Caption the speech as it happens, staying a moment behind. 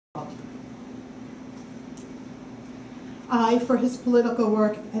eye for his political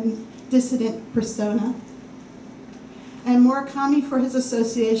work and dissident persona, and Murakami for his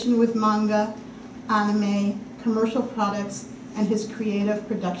association with manga, anime, commercial products, and his creative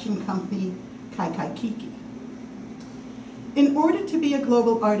production company, Kaikai Kiki. In order to be a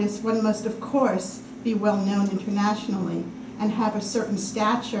global artist, one must, of course, be well known internationally and have a certain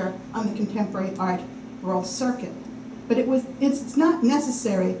stature on the contemporary art world circuit. But it's not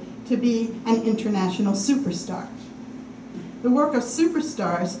necessary to be an international superstar. The work of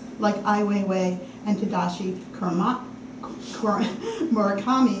superstars like Ai Weiwei and Tadashi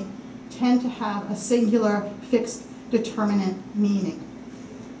Murakami tend to have a singular, fixed, determinate meaning.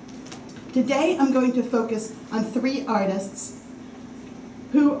 Today, I'm going to focus on 3 artists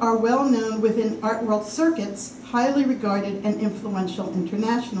who are well known within art world circuits, highly regarded and influential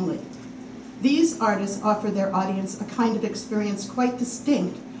internationally. These artists offer their audience a kind of experience quite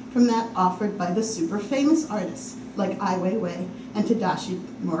distinct from that offered by the super famous artists like Ai Weiwei and Tadashi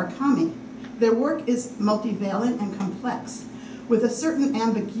Murakami. Their work is multivalent and complex, with a certain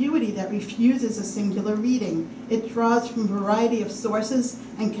ambiguity that refuses a singular reading. It draws from a variety of sources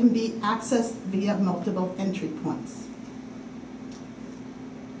and can be accessed via multiple entry points.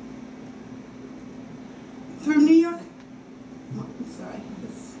 Through New York,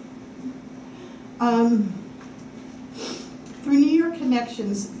 through New York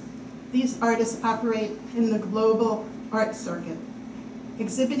connections, these artists operate in the global art circuit,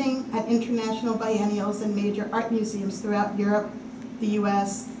 exhibiting at international biennials and major art museums throughout Europe, the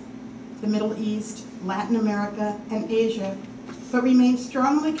US, the Middle East, Latin America, and Asia, but remain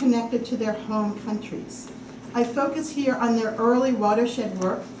strongly connected to their home countries. I focus here on their early watershed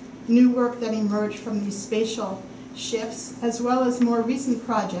work, new work that emerged from these spatial shifts, as well as more recent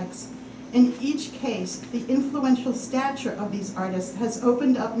projects. In each case, the influential stature of these artists has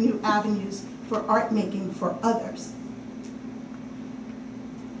opened up new avenues for art making for others.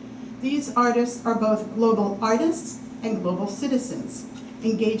 These artists are both global artists and global citizens,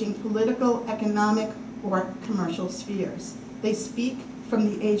 engaging political, economic, or commercial spheres. They speak from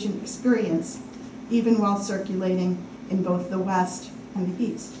the Asian experience, even while circulating in both the West and the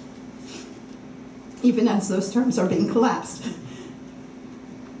East, even as those terms are being collapsed.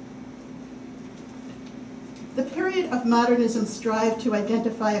 The period of modernism strived to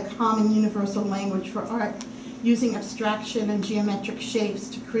identify a common universal language for art, using abstraction and geometric shapes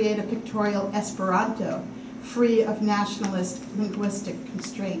to create a pictorial Esperanto, free of nationalist linguistic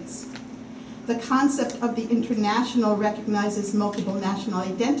constraints. The concept of the international recognizes multiple national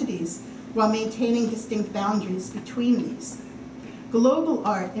identities while maintaining distinct boundaries between these. Global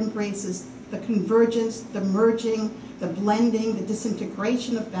art embraces the convergence, the merging, the blending, the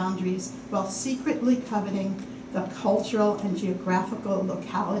disintegration of boundaries, while secretly coveting the cultural and geographical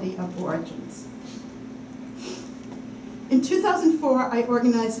locality of origins. In 2004, I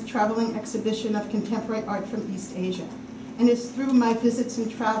organized a traveling exhibition of contemporary art from East Asia, and it's through my visits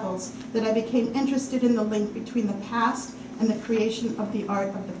and travels that I became interested in the link between the past and the creation of the art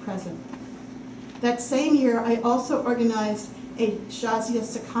of the present. That same year, I also organized a Shazia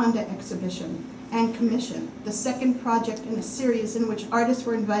Sakanda exhibition and commission, the second project in a series in which artists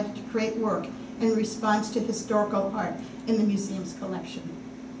were invited to create work in response to historical art in the museum's collection.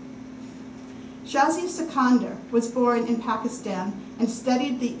 Shazia Sakanda was born in Pakistan and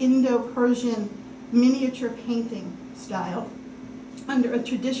studied the Indo-Persian miniature painting style under a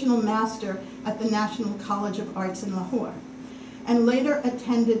traditional master at the National College of Arts in Lahore, and later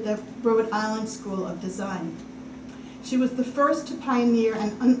attended the Rhode Island School of Design. She was the first to pioneer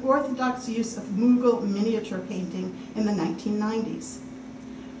an unorthodox use of Mughal miniature painting in the 1990s,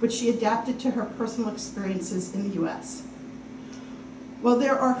 which she adapted to her personal experiences in the US. While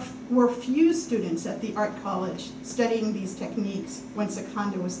there were few students at the art college studying these techniques when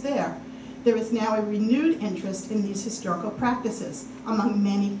Sakanda was there is now a renewed interest in these historical practices among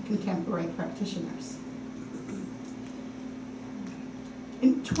many contemporary practitioners.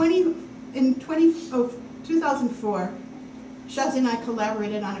 In 2004, Shazia and I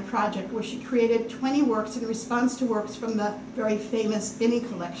collaborated on a project where she created 20 works in response to works from the very famous Bini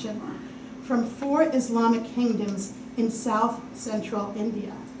collection from 4 Islamic kingdoms in south-central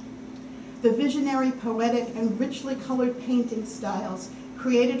India. The visionary, poetic, and richly colored painting styles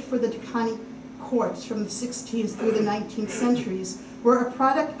created for the Deccani courts from the 16th through the 19th centuries were a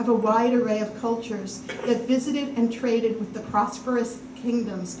product of a wide array of cultures that visited and traded with the prosperous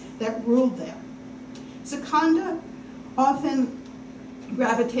kingdoms that ruled there. Sakanda often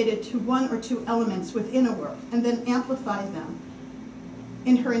gravitated to 1 or 2 elements within a work and then amplified them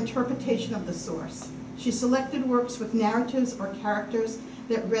in her interpretation of the source. She selected works with narratives or characters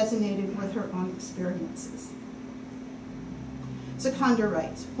that resonated with her own experiences. Sikandar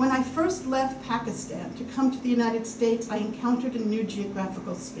writes, "When I first left Pakistan to come to the United States, I encountered a new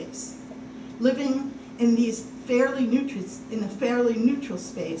geographical space. Living in a fairly neutral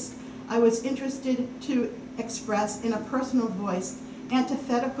space, I was interested to express in a personal voice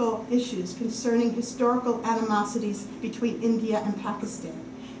antithetical issues concerning historical animosities between India and Pakistan,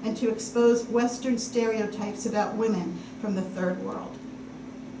 and to expose Western stereotypes about women from the Third World."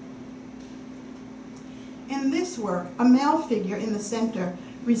 In this work, a male figure in the center,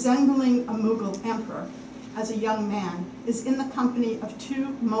 resembling a Mughal emperor as a young man, is in the company of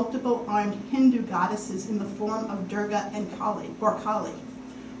two multiple-armed Hindu goddesses in the form of Durga and Kali,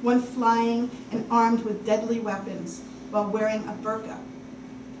 one flying and armed with deadly weapons while wearing a burqa,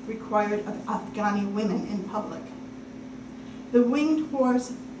 required of Afghani women in public. The winged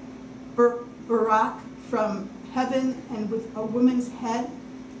horse Burak from heaven and with a woman's head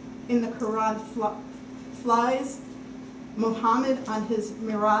in the Quran flies Muhammad on his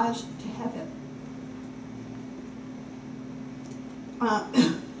mirage to heaven.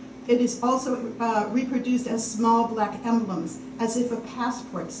 It is also reproduced as small black emblems, as if a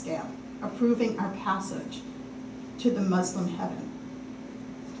passport stamp approving our passage to the Muslim heaven.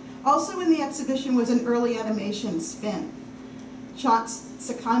 Also in the exhibition was an early animation, Spin.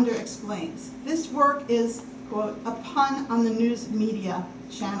 Sikandar explains, "This work is, quote, a pun on the news media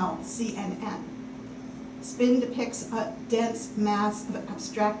channel CNN. Spin depicts a dense mass of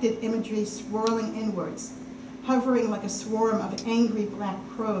abstracted imagery swirling inwards, hovering like a swarm of angry black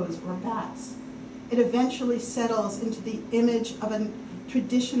crows or bats. It eventually settles into the image of a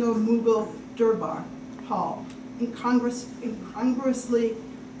traditional Mughal durbar hall, incongruously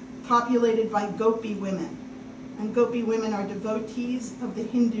populated by gopi women. And gopi women are devotees of the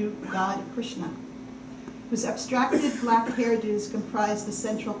Hindu god Krishna, whose abstracted black hairdos comprise the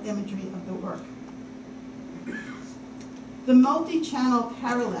central imagery of the work. The multi-channel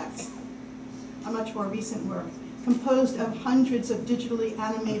Parallax, a much more recent work, composed of hundreds of digitally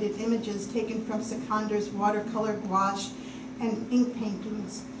animated images taken from Sikandar's watercolor, gouache, and ink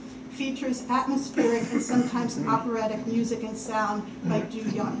paintings, features atmospheric and sometimes operatic music and sound by Du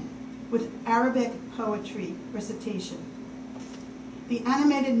Yun, with Arabic poetry recitation. The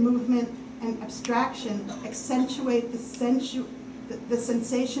animated movement and abstraction accentuate the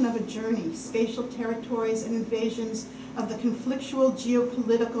sensation of a journey, spatial territories and invasions of the conflictual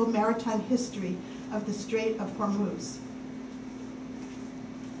geopolitical maritime history of the Strait of Hormuz.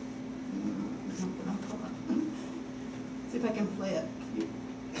 See if I can play it.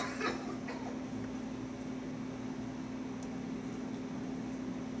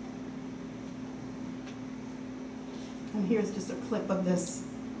 And here's just a clip of this.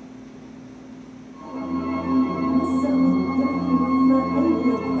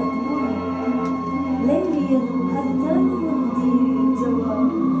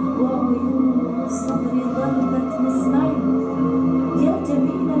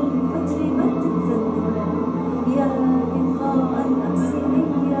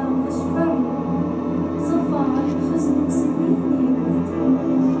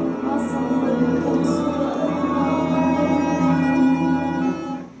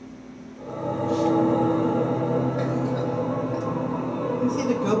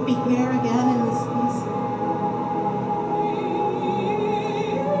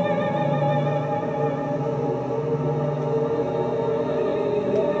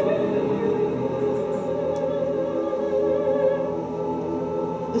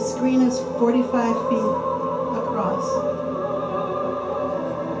 The screen is 45 feet across.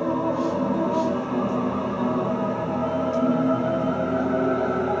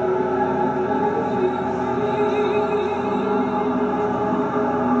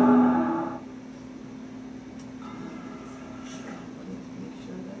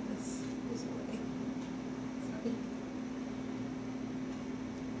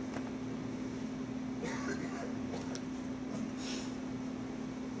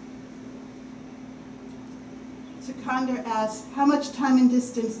 Sikandar asks, how much time and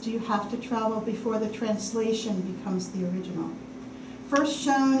distance do you have to travel before the translation becomes the original? First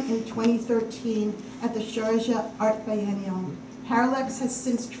shown in 2013 at the Sharjah Art Biennial, Parallax has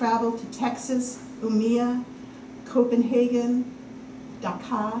since traveled to Texas, Umeå, Copenhagen,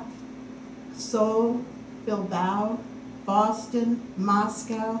 Dhaka, Seoul, Bilbao, Boston,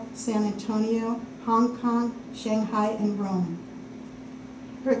 Moscow, San Antonio, Hong Kong, Shanghai, and Rome.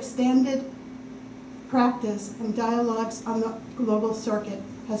 Her extended practice and dialogues on the global circuit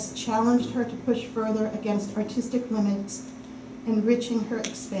has challenged her to push further against artistic limits, enriching her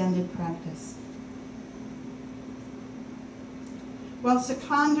expanded practice. While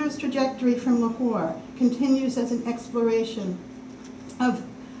Sikandar's trajectory from Lahore continues as an exploration of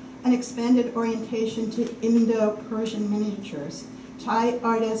an expanded orientation to Indo-Persian miniatures, Thai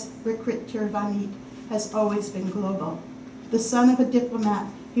artist Rikrit Tirvanit has always been global. The son of a diplomat,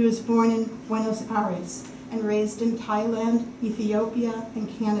 he was born in Buenos Aires and raised in Thailand, Ethiopia, and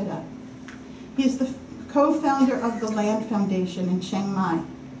Canada. He is the co-founder of the Land Foundation in Chiang Mai.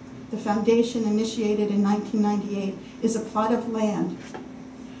 The foundation, initiated in 1998, is a plot of land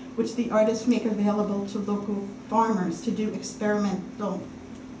which the artists make available to local farmers to do experimental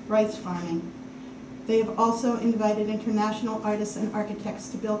rice farming. They have also invited international artists and architects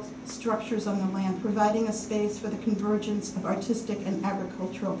to build structures on the land, providing a space for the convergence of artistic and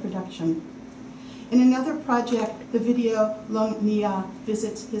agricultural production. In another project, the video Long Nia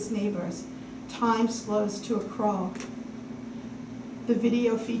visits his neighbors. Time slows to a crawl. The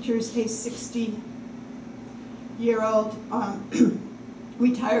video features a 60-year-old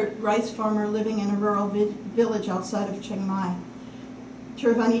retired rice farmer living in a rural village outside of Chiang Mai.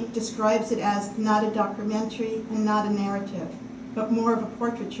 Tirvanit describes it as not a documentary and not a narrative, but more of a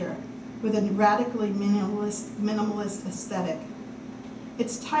portraiture with a radically minimalist aesthetic.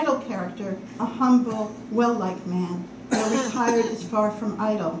 Its title character, a humble, well-liked man, though retired is far from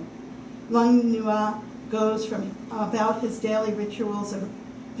idle. Lung Nua goes from about his daily rituals of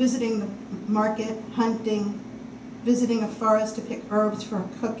visiting the market, hunting, visiting a forest to pick herbs for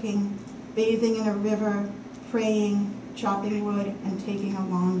cooking, bathing in a river, praying, chopping wood, and taking a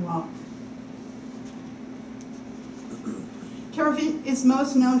long walk. Tirvanit is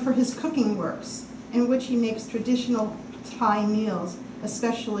most known for his cooking works, in which he makes traditional Thai meals,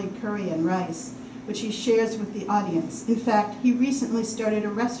 especially curry and rice, which he shares with the audience. In fact, he recently started a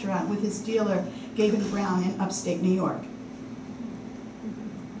restaurant with his dealer, Gavin Brown, in upstate New York.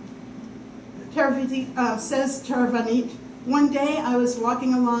 Says Tirvanit, one day I was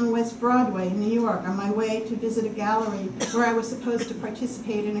walking along West Broadway in New York on my way to visit a gallery where I was supposed to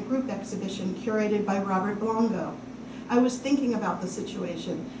participate in a group exhibition curated by Robert Longo. I was thinking about the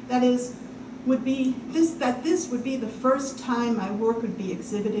situation. This would be the first time my work would be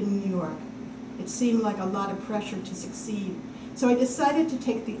exhibited in New York. It seemed like a lot of pressure to succeed. So I decided to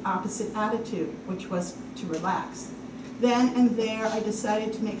take the opposite attitude, which was to relax. Then and there, I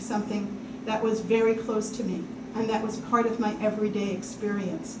decided to make something that was very close to me, and that was part of my everyday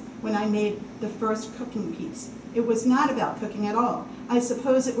experience when I made the first cooking piece. It was not about cooking at all. I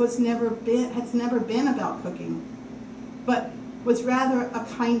suppose it has never been about cooking, but was rather a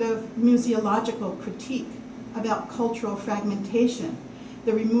kind of museological critique about cultural fragmentation,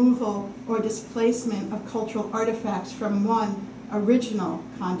 the removal or displacement of cultural artifacts from one original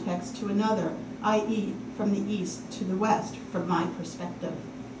context to another, i.e. from the East to the West, from my perspective.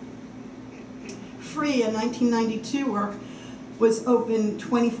 Free, a 1992 work, was open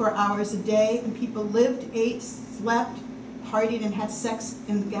 24 hours a day, and people lived, ate, slept, partied, and had sex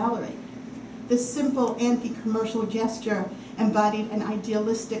in the gallery. This simple anti-commercial gesture embodied an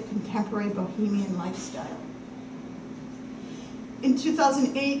idealistic contemporary bohemian lifestyle. In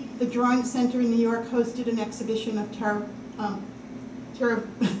 2008, the Drawing Center in New York hosted an exhibition of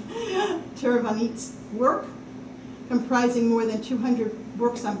Tirvanit's work, comprising more than 200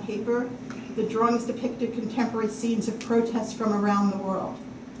 works on paper. The drawings depicted contemporary scenes of protests from around the world.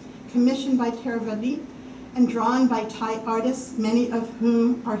 Commissioned by Tirvanit and drawn by Thai artists, many of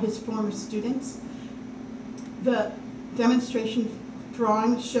whom are his former students, the demonstration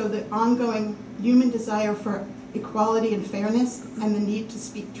drawings show the ongoing human desire for equality and fairness and the need to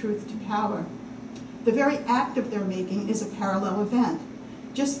speak truth to power. The very act of their making is a parallel event.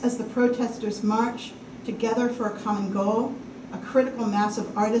 Just as the protesters march together for a common goal, a critical mass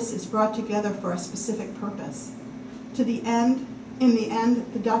of artists is brought together for a specific purpose. In the end,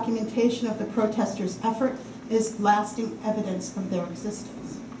 the documentation of the protesters' effort is lasting evidence of their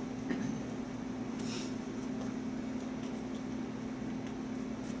existence.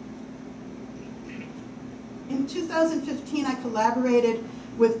 In 2015, I collaborated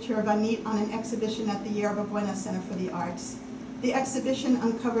with Tirvanit on an exhibition at the Yerba Buena Center for the Arts. The exhibition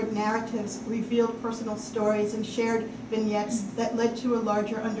uncovered narratives, revealed personal stories, and shared vignettes that led to a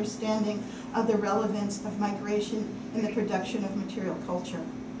larger understanding of the relevance of migration in the production of material culture.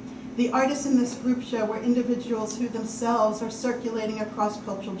 The artists in this group show were individuals who themselves are circulating across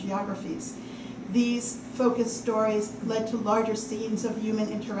cultural geographies. These focused stories led to larger scenes of human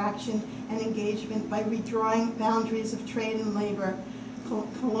interaction and engagement by redrawing boundaries of trade and labor,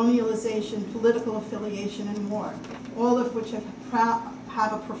 colonialization, political affiliation, and more, all of which have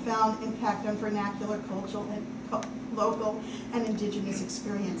a profound impact on vernacular, cultural, and local and indigenous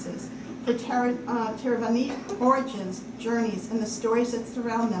experiences. For Tiravanite, origins, journeys, and the stories that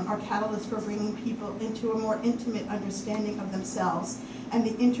surround them are catalysts for bringing people into a more intimate understanding of themselves and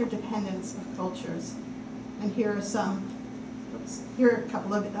the interdependence of cultures. And here are here are a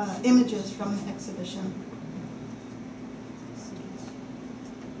couple of images from the exhibition.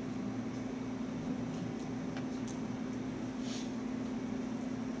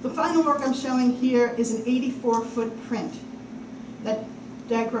 The final work I'm showing here is an 84-foot print that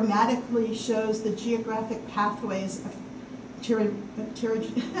diagrammatically shows the geographic pathways of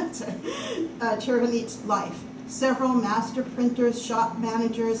Tiravanite's life. Several master printers, shop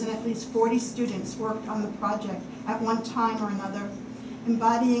managers, and at least 40 students worked on the project at one time or another,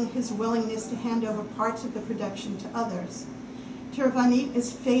 embodying his willingness to hand over parts of the production to others. Tiravanite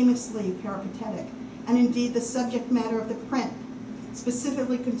is famously peripatetic, and indeed the subject matter of the print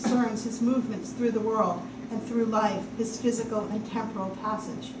specifically concerns his movements through the world and through life, his physical and temporal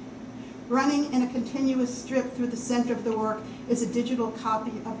passage. Running in a continuous strip through the center of the work is a digital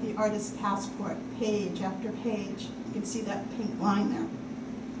copy of the artist's passport, page after page. You can see that pink line there.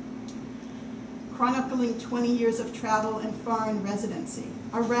 Chronicling 20 years of travel and foreign residency.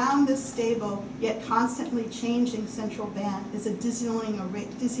 Around this stable, yet constantly changing central band is a dizzying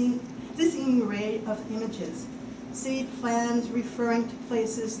array of images. See plans referring to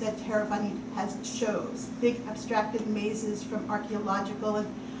places that Tiravanite has shows, big abstracted mazes from archaeological and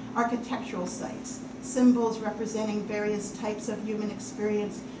architectural sites, symbols representing various types of human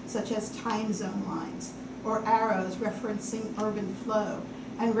experience, such as time zone lines, or arrows referencing urban flow,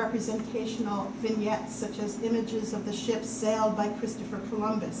 and representational vignettes, such as images of the ships sailed by Christopher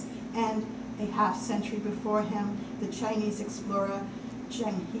Columbus, and a half-century before him, the Chinese explorer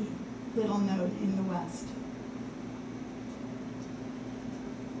Zheng He, little known in the West.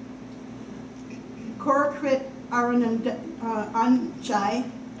 Critic Anjai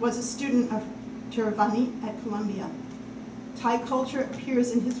was a student of Tiravanite at Columbia. Thai culture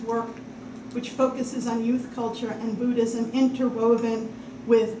appears in his work, which focuses on youth culture and Buddhism interwoven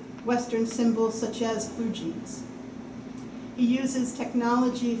with Western symbols such as blue jeans. He uses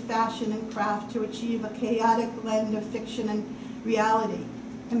technology, fashion, and craft to achieve a chaotic blend of fiction and reality,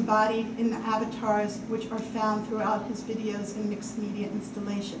 embodied in the avatars which are found throughout his videos and mixed media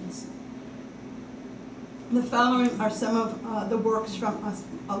installations. The following are some of the works from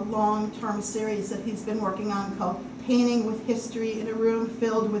a long-term series that he's been working on called Painting with History in a Room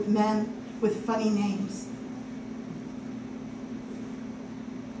Filled with Men with Funny Names.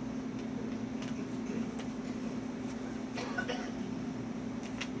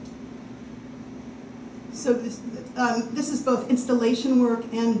 So this is both installation work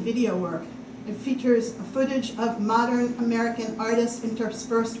and video work. It features footage of modern American artists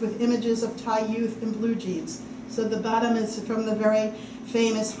interspersed with images of Thai youth in blue jeans. So the bottom is from the very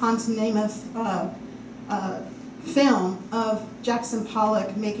famous Hans Nemeth film of Jackson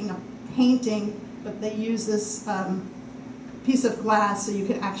Pollock making a painting, but they use this piece of glass so you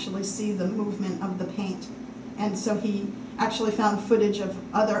could actually see the movement of the paint. And so he actually found footage of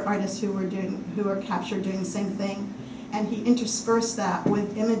other artists who were captured doing the same thing, and he interspersed that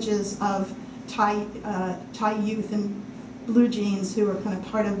with images of Thai youth in blue jeans who are kind of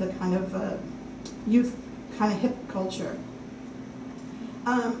part of the kind of youth kind of hip culture.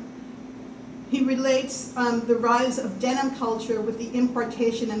 He relates the rise of denim culture with the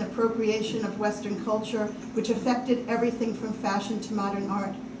importation and appropriation of Western culture, which affected everything from fashion to modern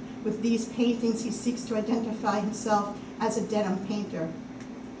art. With these paintings, he seeks to identify himself as a denim painter.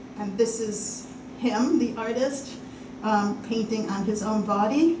 And this is him, the artist, painting on his own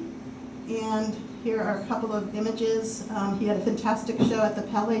body. And here are a couple of images. He had a fantastic show at the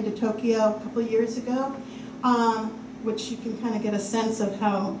Palais de Tokyo a couple of years ago, which you can kind of get a sense of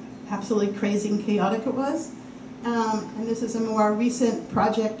how absolutely crazy and chaotic it was. And this is a more recent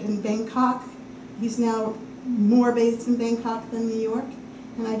project in Bangkok. He's now more based in Bangkok than New York.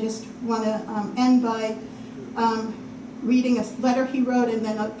 And I just want to end by reading a letter he wrote and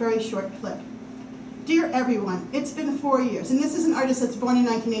then a very short clip. Dear everyone, it's been 4 years, and this is an artist that's born in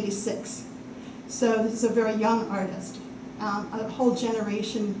 1986. So this is a very young artist, a whole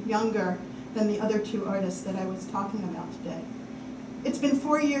generation younger than the other two artists that I was talking about today. It's been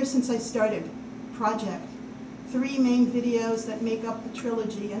 4 years since I started Project. 3 main videos that make up the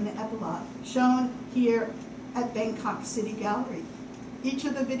trilogy and the epilogue, shown here at Bangkok City Gallery. Each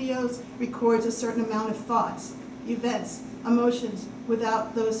of the videos records a certain amount of thoughts, events, emotions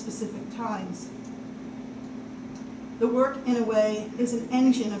without those specific times. The work, in a way, is an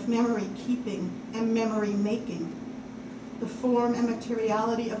engine of memory keeping and memory making. The form and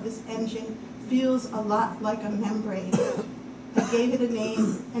materiality of this engine feels a lot like a membrane. I gave it a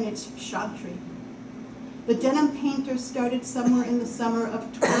name, and it's Chantry. The denim painter started somewhere in the summer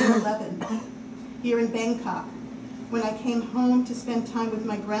of 2011, here in Bangkok, when I came home to spend time with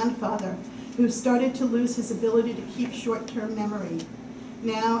my grandfather, who started to lose his ability to keep short-term memory.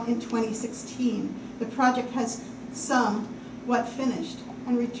 Now, in 2016, the project has somewhat finished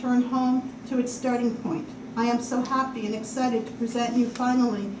and returned home to its starting point. I am so happy and excited to present you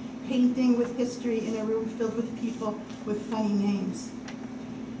finally Painting with History in a Room Filled with People with Funny Names.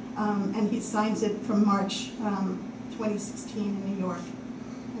 And he signs it from March 2016 in New York.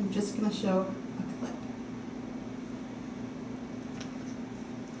 I'm just going to show a clip.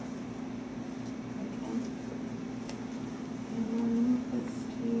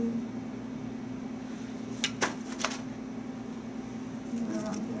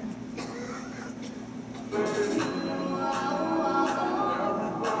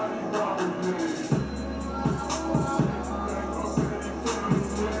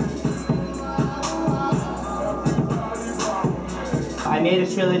 I made a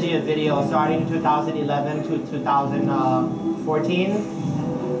trilogy of videos starting 2011 to 2014.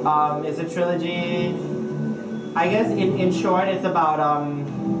 It's a trilogy, I guess in short, it's about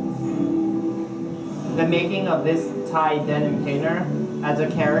the making of this Thai denim painter as a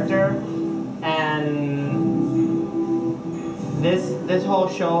character. And this whole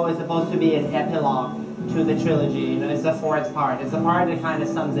show is supposed to be an epilogue to the trilogy. You know, it's the fourth part. It's the part that kind of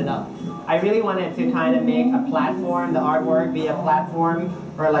sums it up. I really wanted to kind of make a platform, the artwork be a platform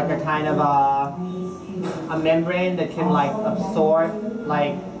or like a kind of a membrane that can like absorb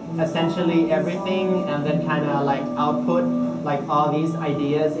like essentially everything and then kind of like output like all these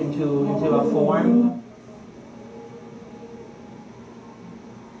ideas into a form.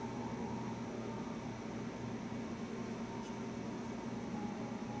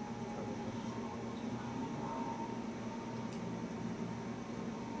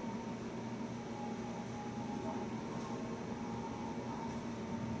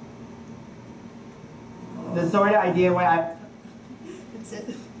 The sort of idea where I... That's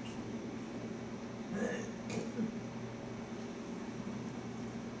it.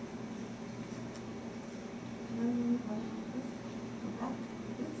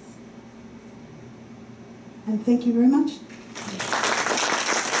 And thank you very much.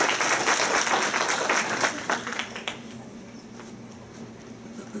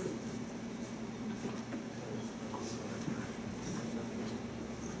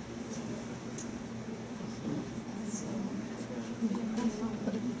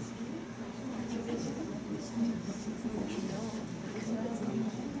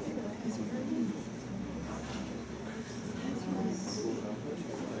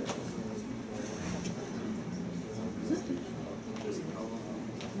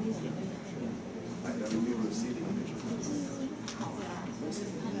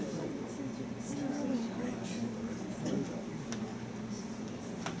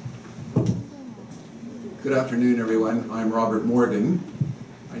 Good afternoon, everyone. I'm Robert Morgan.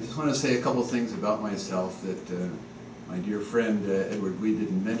 I just want to say a couple things about myself that my dear friend Edward Kuiyi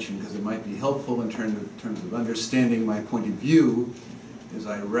didn't mention, because it might be helpful in terms of understanding my point of view as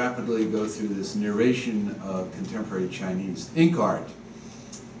I rapidly go through this narration of contemporary Chinese ink art.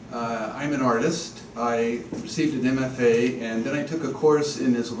 I'm an artist. I received an MFA, and then I took a course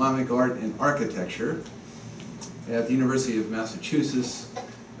in Islamic art and architecture at the University of Massachusetts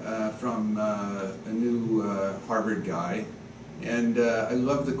from a new Harvard guy, and I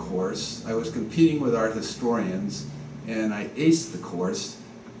loved the course. I was competing with art historians, and I aced the course,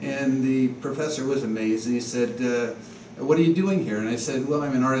 and the professor was amazed, and he said, what are you doing here? And I said, well,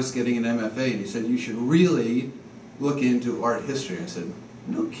 I'm an artist getting an MFA, and he said, you should really look into art history. I said,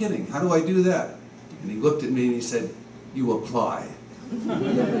 no kidding, how do I do that? And he looked at me and he said, you apply.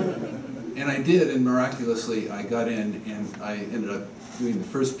 And I did, and miraculously I got in, and I ended up doing the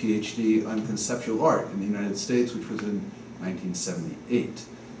first PhD on conceptual art in the United States, which was in 1978.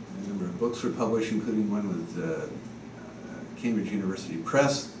 A number of books were published, including one with Cambridge University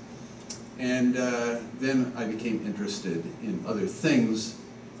Press. And then I became interested in other things,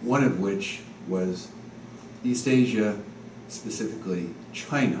 one of which was East Asia, specifically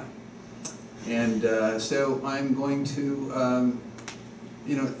China. And so I'm going to,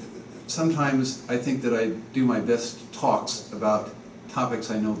 you know, sometimes I think that I do my best talks about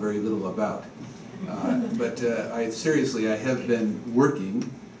topics I know very little about. But seriously, I have been working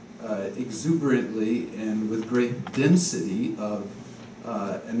exuberantly and with great density of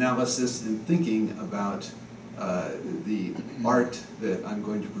analysis and thinking about the art that I'm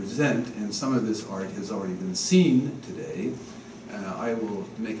going to present, and some of this art has already been seen today. I will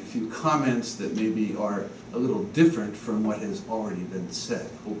make a few comments that maybe are a little different from what has already been said,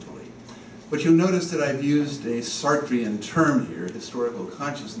 hopefully. But you'll notice that I've used a Sartrean term here, historical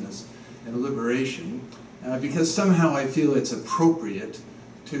consciousness and liberation, because somehow I feel it's appropriate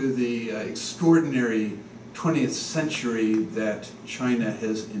to the extraordinary 20th century that China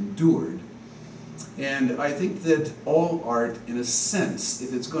has endured. And I think that all art, in a sense,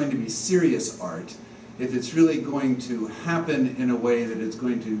 if it's going to be serious art, if it's really going to happen in a way that it's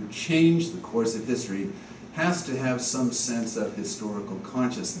going to change the course of history, has to have some sense of historical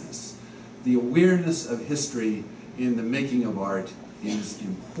consciousness. The awareness of history in the making of art is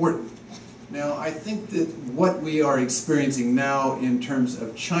important. Now, I think that what we are experiencing now in terms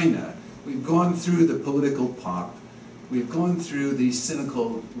of China, we've gone through the political pop, we've gone through the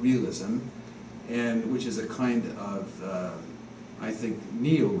cynical realism, and which is a kind of, I think,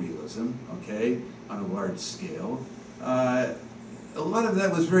 neo-realism, okay, on a large scale. A lot of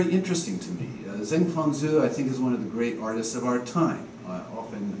that was very interesting to me. Zheng Fangzhi, I think, is one of the great artists of our time,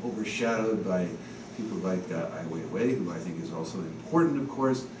 often overshadowed by people like Ai Weiwei, who I think is also important, of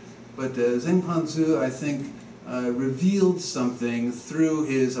course. But Zheng Fangzhi, I think, revealed something through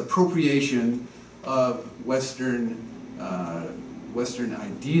his appropriation of Western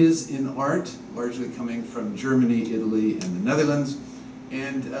ideas in art, largely coming from Germany, Italy, and the Netherlands,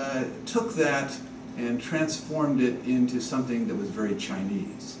 and took that and transformed it into something that was very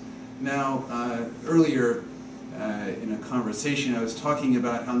Chinese. Now, earlier in a conversation, I was talking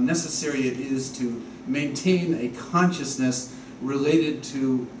about how necessary it is to maintain a consciousness related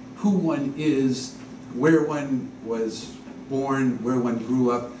to who one is, where one was born, where one grew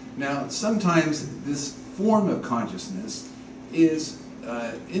up. Now, sometimes this form of consciousness is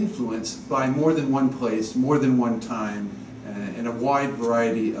influenced by more than one place, more than one time, and a wide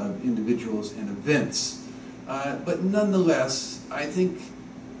variety of individuals and events. But nonetheless, I think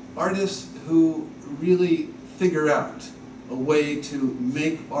artists who really figure out a way to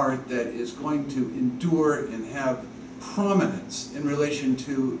make art that is going to endure and have prominence in relation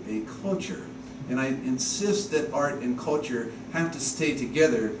to a culture, and I insist that art and culture have to stay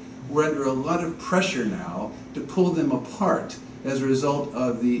together. We're under a lot of pressure now to pull them apart as a result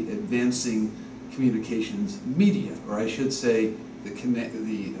of the advancing communications media, or I should say the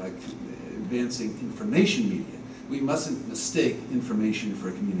advancing information media. We mustn't mistake information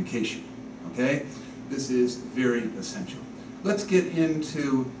for communication, okay? This is very essential. Let's get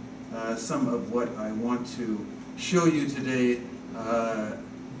into some of what I want to show you today.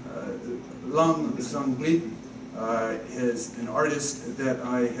 Lang Zhongli is an artist that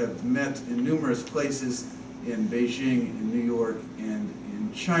I have met in numerous places in Beijing, in New York, and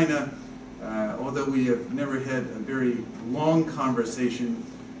in China. Although we have never had a very long conversation,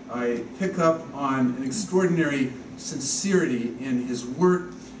 I pick up on an extraordinary sincerity in his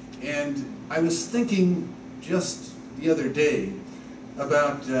work. And I was thinking just the other day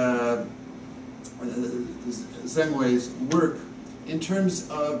about Zheng Wei's work in terms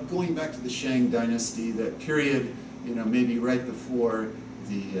of going back to the Shang dynasty, that period, you know, maybe right before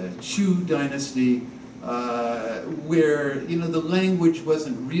the Chu dynasty, where, you know, the language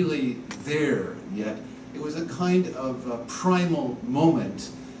wasn't really there yet. It was a kind of a primal moment,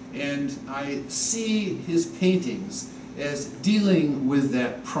 and I see his paintings as dealing with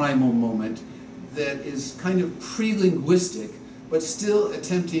that primal moment that is kind of pre-linguistic, but still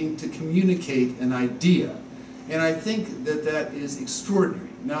attempting to communicate an idea. And I think that that is extraordinary.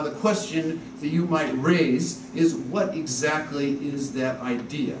 Now the question that you might raise is, what exactly is that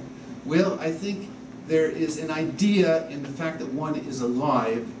idea? Well, I think there is an idea in the fact that one is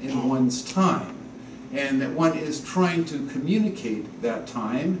alive in one's time, and that one is trying to communicate that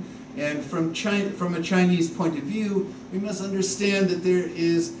time. And from a Chinese point of view, we must understand that there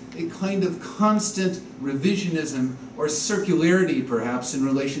is a kind of constant revisionism or circularity, perhaps, in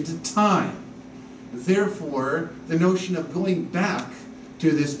relation to time. Therefore, the notion of going back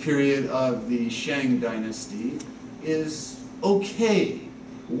to this period of the Shang dynasty is okay.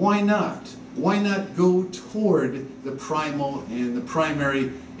 Why not? Why not go toward the primal and the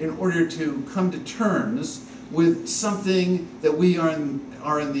primary in order to come to terms with something that we are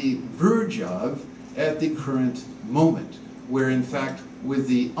on the verge of at the current moment, where in fact with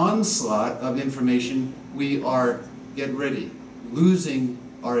the onslaught of information we are, get ready, losing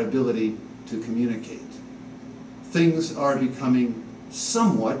our ability to communicate. Things are becoming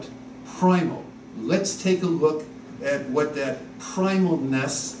somewhat primal. Let's take a look at what that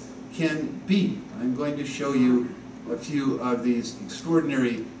primalness can be. I'm going to show you a few of these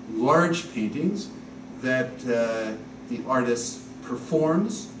extraordinary large paintings that the artist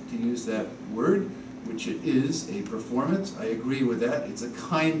performs, to use that word, which it is, a performance. I agree with that. It's a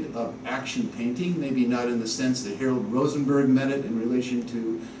kind of action painting, maybe not in the sense that Harold Rosenberg meant it in relation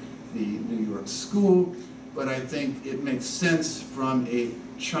to the New York School, but I think it makes sense from a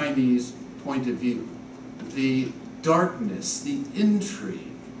Chinese point of view. The darkness, the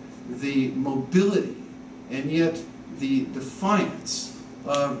intrigue, the mobility, and yet the defiance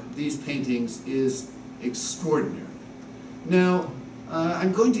of these paintings is extraordinary. Now,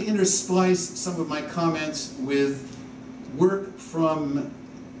 I'm going to intersplice some of my comments with work from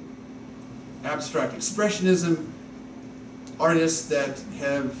abstract expressionism, artists that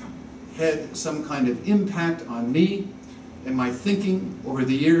have had some kind of impact on me and my thinking over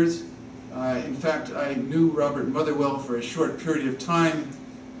the years. In fact, I knew Robert Motherwell for a short period of time,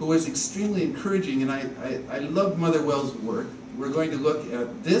 who was extremely encouraging, and I love Motherwell's work. We're going to look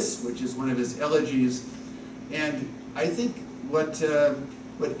at this, which is one of his elegies, and I think what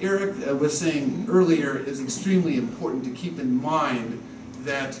Eric was saying earlier is extremely important to keep in mind,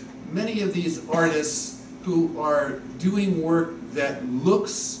 that many of these artists who are doing work that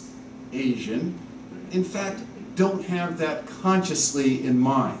looks Asian, in fact, don't have that consciously in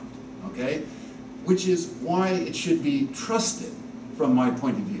mind, okay? Which is why it should be trusted from my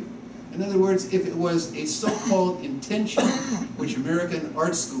point of view. In other words, if it was a so-called intention, which American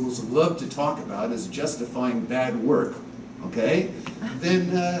art schools love to talk about as justifying bad work, okay,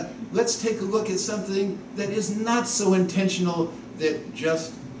 then let's take a look at something that is not so intentional, that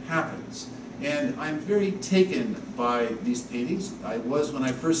just happens. And I'm very taken by these paintings. I was when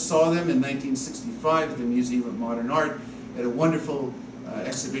I first saw them in 1965 at the Museum of Modern Art at a wonderful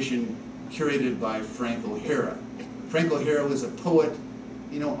exhibition curated by Frank O'Hara. Frank O'Hara was a poet.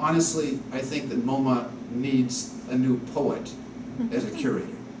 You know, honestly, I think that MoMA needs a new poet as a curator,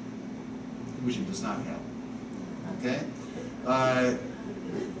 which it does not have, okay?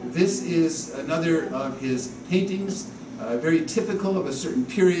 This is another of his paintings, very typical of a certain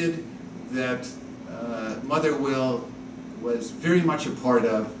period that Motherwell was very much a part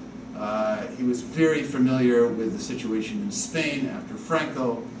of. He was very familiar with the situation in Spain after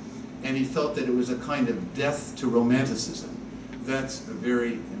Franco, and he felt that it was a kind of death to Romanticism. That's a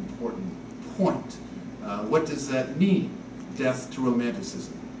very important point. What does that mean, death to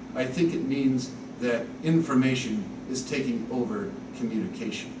Romanticism? I think it means that information is taking over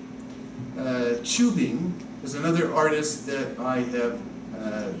communication. Chu Bing is another artist that I have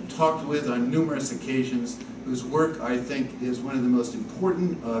talked with on numerous occasions, whose work I think is one of the most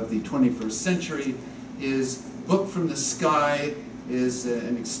important of the 21st century. His Book from the Sky is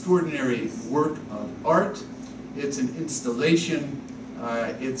an extraordinary work of art. It's an installation.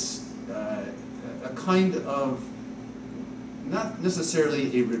 It's a kind of, not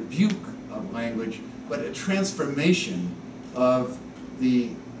necessarily a rebuke of language, but a transformation of the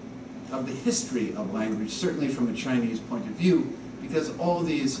history of language, certainly from a Chinese point of view, because all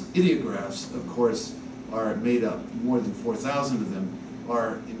these ideographs, of course, are made up. More than 4,000 of them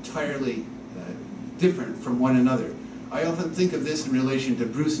are entirely different from one another. I often think of this in relation to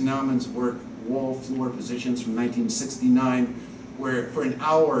Bruce Naumann's work, Wall Floor Positions from 1969, where for an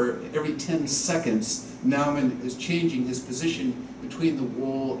hour, every 10 seconds, Naumann is changing his position between the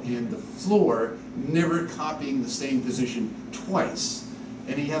wall and the floor, never copying the same position twice.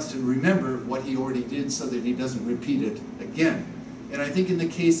 And he has to remember what he already did so that he doesn't repeat it again. And I think in the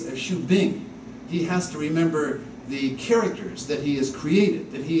case of Chu Bing, he has to remember the characters that he has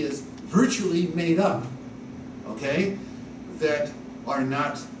created, that he has virtually made up, okay, that are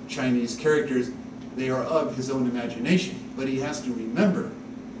not Chinese characters. They are of his own imagination, but he has to remember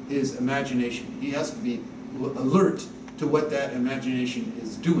his imagination. He has to be alert to what that imagination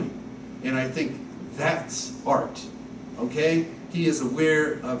is doing. And I think that's art, okay? He is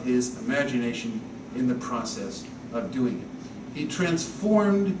aware of his imagination in the process of doing it. He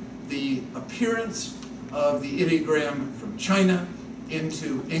transformed the appearance of the ideogram from China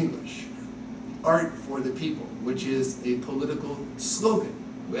into English. Art for the people, which is a political slogan.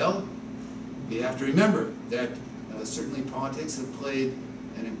 Well, we have to remember that certainly politics have played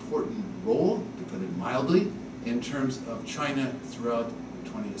an important role, to put it mildly, in terms of China throughout the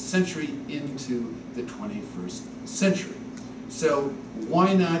 20th century into the 21st century. So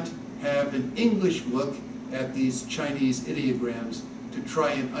why not have an English look at these Chinese ideograms to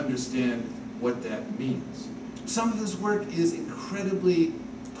try and understand what that means? Some of his work is incredibly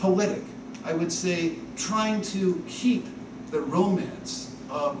poetic. I would say trying to keep the romance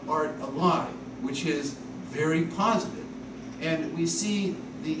of art alive, which is very positive. And we see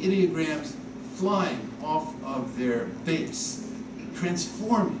the ideograms flying off of their base,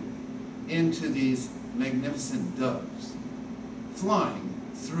 transforming into these magnificent doves, flying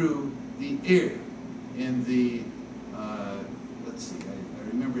through the air. in the, let's see, I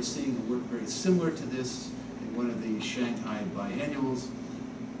remember seeing a work very similar to this in one of the Shanghai biennials,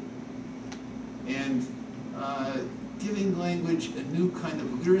 and giving language a new kind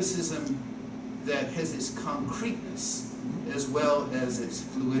of lyricism that has its concreteness as well as its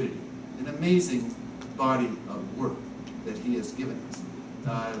fluidity. An amazing body of work that he has given us.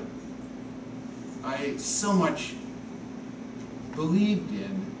 I so much believed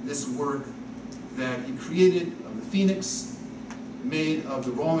in this work that he created of the phoenix, made of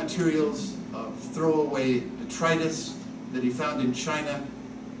the raw materials of throwaway detritus that he found in China,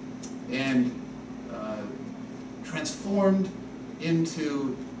 and transformed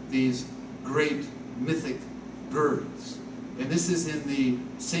into these great mythic birds. And this is in the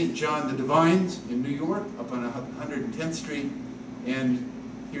St. John the Divines in New York, up on 110th Street. And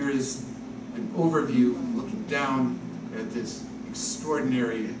here is an overview looking down at this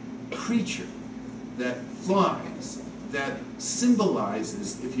extraordinary creature that flies, that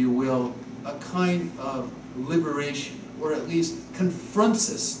symbolizes, if you will, a kind of liberation, or at least confronts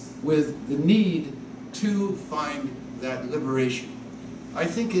us with the need to find that liberation. I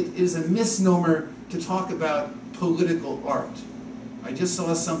think it is a misnomer to talk about political art. I just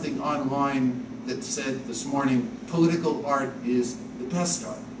saw something online that said this morning, political art is the best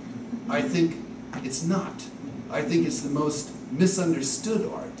art. I think it's not. I think it's the most misunderstood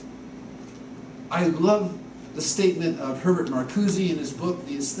art. I love the statement of Herbert Marcuse in his book,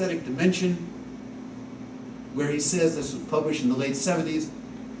 The Aesthetic Dimension, where he says, this was published in the late 70s,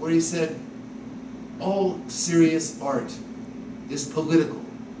 where he said, all serious art is political,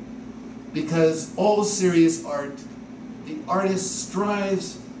 because all serious art, the artist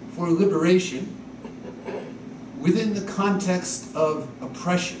strives for liberation within the context of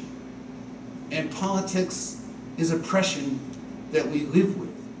oppression, and politics is oppression that we live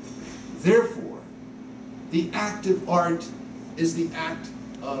with. Therefore, the act of art is the act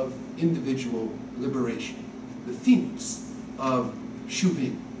of individual liberation, the phoenix of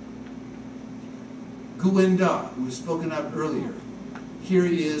Shubin. Guenda, who was spoken of earlier, here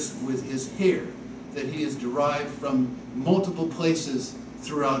he is with his hair that he has derived from multiple places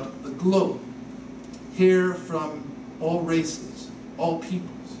throughout the globe. Hair from all races, all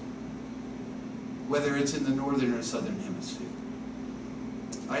peoples, whether it's in the northern or southern hemisphere.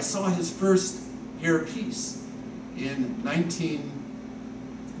 I saw his first hair piece in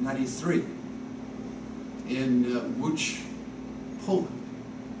 1993 in Łódź, Poland.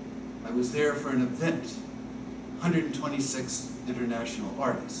 I was there for an event, 126 international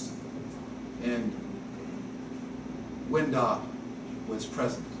artists, and Wenda was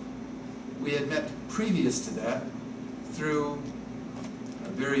present. We had met previous to that through a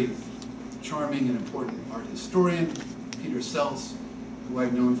very charming and important art historian, Peter Seltz, who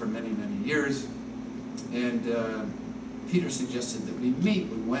I've known for many, many years, and Peter suggested that we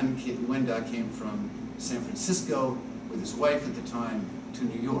meet when Wenda came from San Francisco with his wife at the time to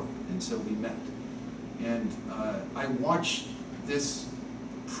New York, and so we met. And I watched this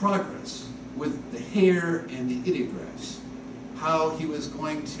progress with the hair and the ideographs, how he was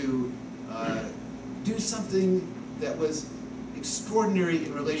going to do something that was extraordinary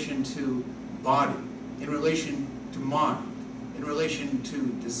in relation to body, in relation to mind, in relation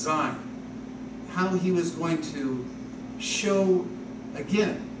to design, how he was going to show,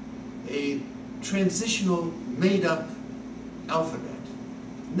 again, a transitional, made-up alphabet.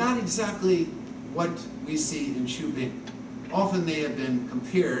 Not exactly what we see in Shubin. Often they have been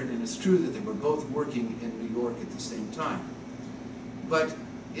compared, and it's true that they were both working in New York at the same time. But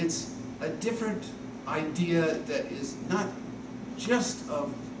it's a different idea that is not just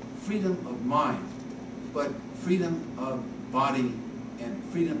of freedom of mind, but freedom of body and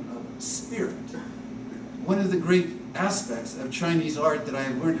freedom of spirit. One of the great aspects of Chinese art that I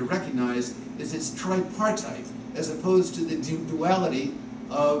have learned to recognize is its tripartite, as opposed to the duality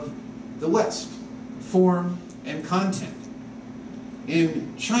of the West, form and content.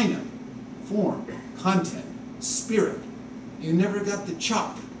 In China, form, content, spirit. You never got the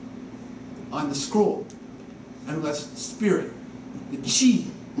chop on the scroll unless spirit, the chi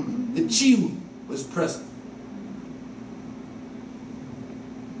was present.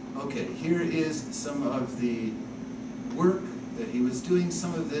 Okay, here is some of the work that he was doing.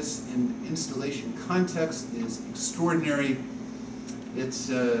 Some of this in installation context is extraordinary. It's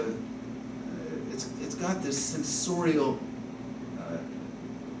got this sensorial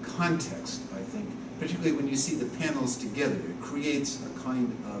context, I think, particularly when you see the panels together. It creates a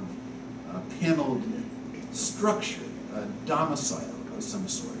kind of paneled structure, a domicile of some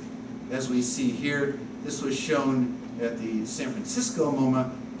sort. As we see here, this was shown at the San Francisco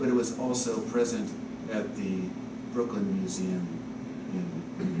MoMA, but it was also present at the Brooklyn Museum in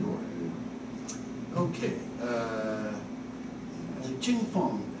New York. Okay, Jing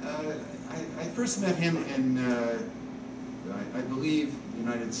Feng. I first met him in, I believe, the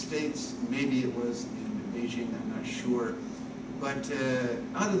United States. Maybe it was in Beijing, I'm not sure. But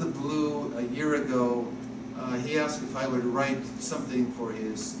out of the blue, a year ago, he asked if I would write something for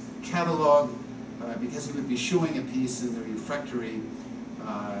his catalog, because he would be showing a piece in the refectory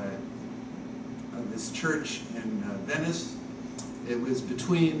of this church in Venice. It was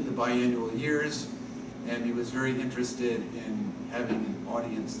between the biannual years, and he was very interested in having an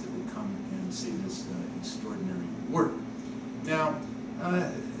audience that would come and see this extraordinary work. Now,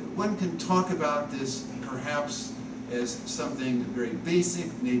 one can talk about this perhaps as something very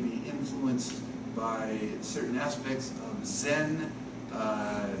basic, maybe influenced by certain aspects of Zen.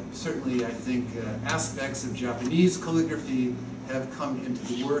 Certainly, I think aspects of Japanese calligraphy have come into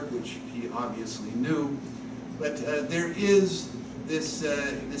the work, which he obviously knew. But there is this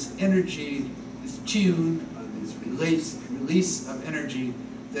energy, this tune, this release of energy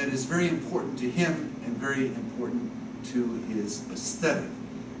that is very important to him and very important to his aesthetic.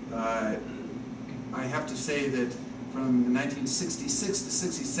 I have to say that from 1966 to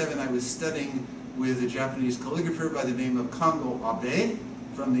 67, I was studying with a Japanese calligrapher by the name of Kango Abe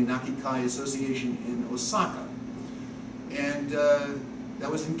from the Nakikai Association in Osaka. And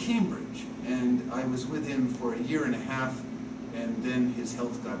that was in Cambridge. And I was with him for a year and a half, and then his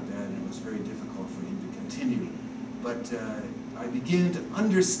health got bad, and it was very difficult for him to continue. But I began to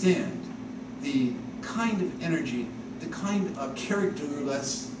understand the kind of energy, the kind of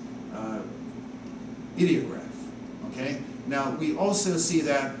characterless ideograph. Okay? Now, we also see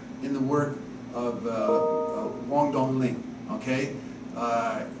that in the work of Wang Dongling. Okay?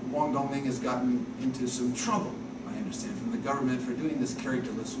 Wang Dongling has gotten into some trouble, I understand, from the government for doing this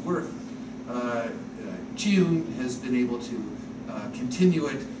characterless work. Chiun has been able to continue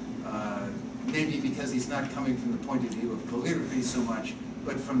it, maybe because he's not coming from the point of view of calligraphy so much,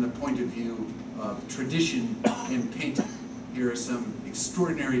 but from the point of view of tradition in painting. Here are some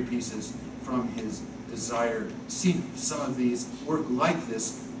extraordinary pieces from his desired scenery. Some of these work like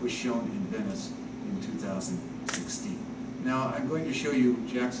this was shown in Venice in 2016. Now I'm going to show you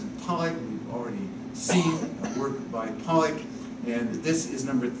Jackson Pollock. We've already seen a work by Pollock, and this is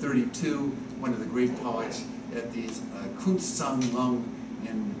number 32, one of the great Pollocks at the Kunstsammlung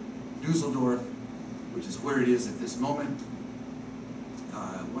in Dusseldorf, which is where it is at this moment.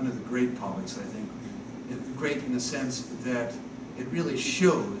 One of the great Pollocks, I think. Great in the sense that it really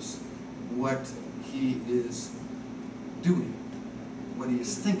shows what he is doing, what he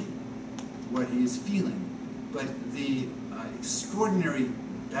is thinking, what he is feeling, but the extraordinary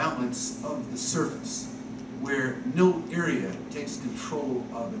balance of the surface, where no area takes control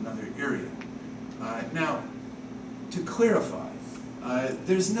of another area. Now, to clarify,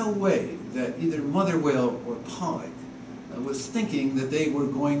 there's no way that either Motherwell or Pollock was thinking that they were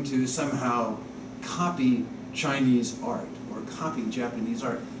going to somehow copy Chinese art or copy Japanese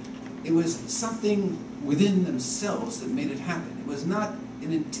art. It was something within themselves that made it happen. It was not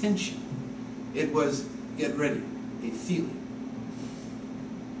an intention. It was, get ready, a feeling.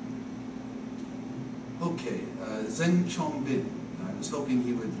 Okay, Zheng Chongbin. I was hoping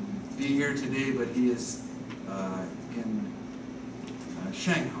he would be here today, but he is in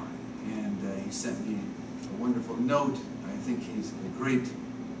Shanghai, and he sent me a wonderful note. I think he's a great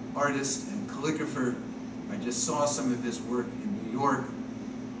artist and calligrapher. I just saw some of his work in New York,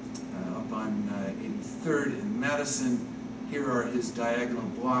 up on 83rd and Madison. Here are his diagonal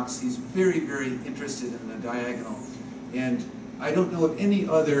blocks. He's very, very interested in the diagonal. And I don't know of any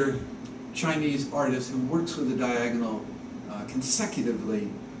other Chinese artist who works with the diagonal consecutively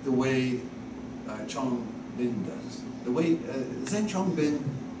the way Chongbin does. The way Zheng Chongbin,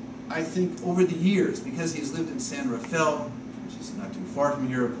 I think over the years, because he's lived in San Rafael, which is not too far from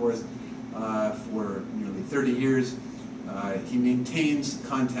here, of course, for nearly 30 years, he maintains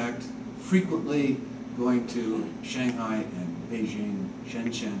contact frequently, going to Shanghai and Beijing,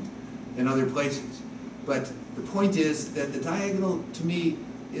 Shenzhen, and other places. But the point is that the diagonal, to me,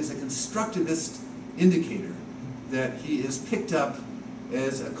 is a constructivist indicator that he has picked up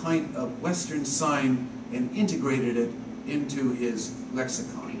as a kind of Western sign and integrated it into his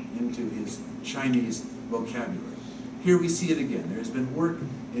lexicon, into his Chinese vocabulary. Here we see it again. There's been work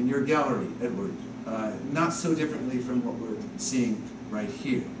in your gallery, Edward, not so differently from what we're seeing right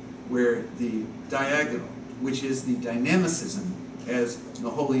here, where the diagonal, which is the dynamicism, as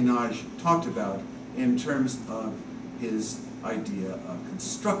Naholy Naj talked about in terms of his idea of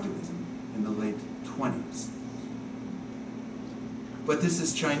constructivism in the late 20s. But this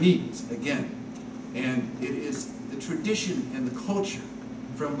is Chinese, again. And it is the tradition and the culture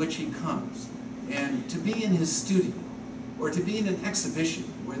from which he comes. And to be in his studio, or to be in an exhibition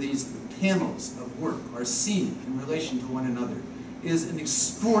where these panels of work are seen in relation to one another, is an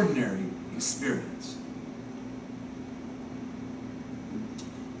extraordinary experience.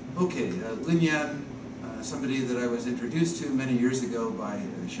 Okay, Lin Yan, somebody that I was introduced to many years ago by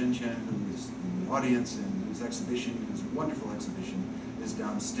Shen, who is in the audience, and whose exhibition, whose wonderful exhibition, is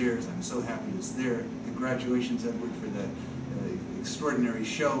downstairs. I'm so happy it's there. Congratulations, Edward, for that extraordinary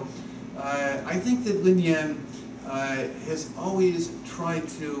show. I think that Lin Yan has always tried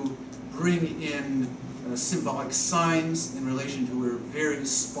to bring in symbolic signs in relation to her very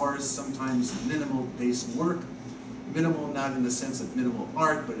sparse, sometimes minimal-based work. Minimal not in the sense of minimal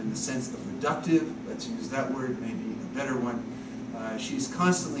art, but in the sense of reductive. Let's use that word, maybe a better one. She's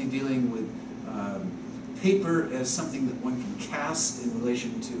constantly dealing with paper as something that one can cast in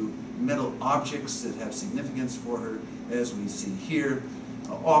relation to metal objects that have significance for her, as we see here.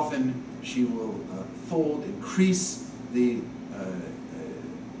 Often she will fold and crease the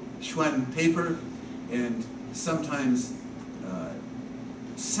Shen paper, and sometimes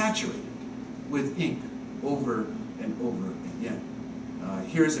saturate it with ink over and over again.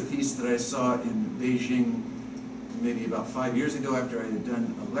 Here's a piece that I saw in Beijing maybe about 5 years ago after I had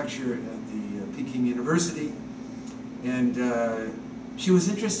done a lecture at the Peking University, and she was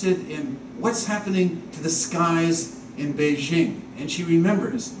interested in what's happening to the skies in Beijing, and she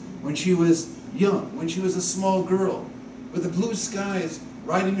remembers when she was young, when she was a small girl, with the blue skies,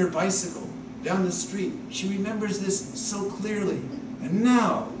 riding her bicycle down the street. She remembers this so clearly. And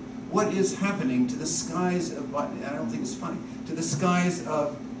now, what is happening to the skies of, I don't think it's funny, to the skies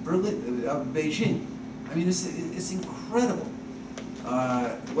of Berlin, of Beijing? I mean, it's incredible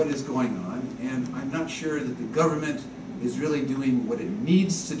what is going on, and I'm not sure that the government is really doing what it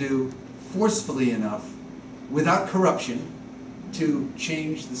needs to do forcefully enough, without corruption, to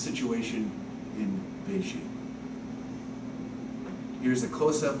change the situation in Beijing. Here's a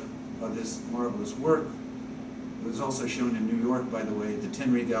close-up of this marvelous work. It was also shown in New York, by the way, at the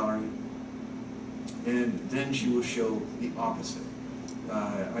Tenry Gallery. And then she will show the opposite.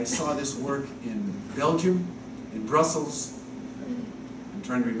 I saw this work in Belgium, in Brussels. I'm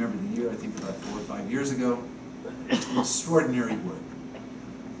trying to remember the year, I think about 4 or 5 years ago. Extraordinary work.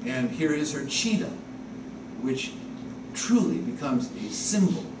 And here is her cheetah, which truly becomes a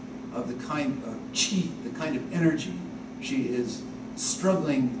symbol of the kind of chi, the kind of energy she is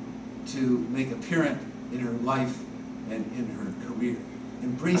struggling to make apparent in her life and in her career.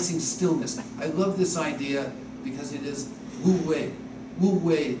 Embracing stillness. I love this idea because it is Wu Wei. Wu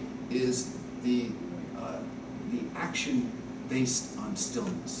Wei is the action based on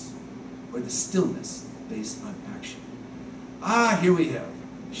stillness, or the stillness based on action. Ah, here we have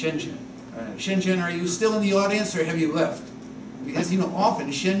Shen. Shen, are you still in the audience or have you left? Because, you know,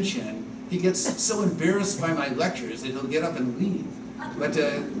 often Shen, he gets so embarrassed by my lectures that he'll get up and leave. But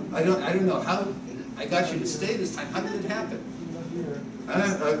I don't know how I got you to stay this time. How did it happen?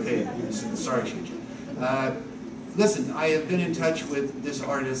 Okay, sorry, Shen. Listen, I have been in touch with this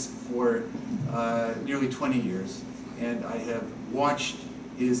artist for nearly 20 years, and I have watched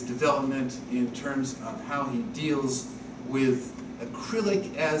his development in terms of how he deals with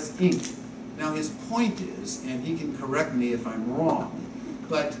acrylic as ink. Now his point is, and he can correct me if I'm wrong,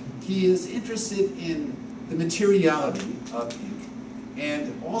 but he is interested in the materiality of ink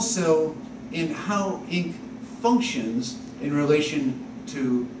and also in how ink functions in relation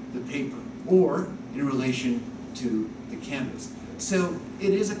to the paper or in relation to the canvas. So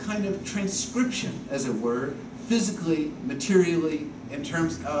it is a kind of transcription, as it were, physically, materially, in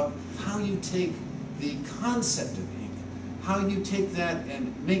terms of how you take the concept of ink, how you take that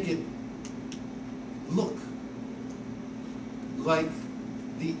and make it look like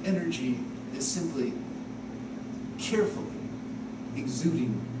the energy is simply carefully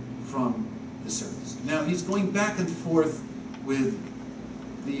exuding from the surface. Now he's going back and forth with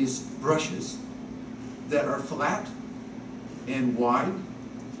these brushes that are flat and wide,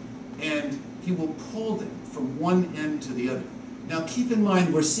 and he will pull them from one end to the other. Now keep in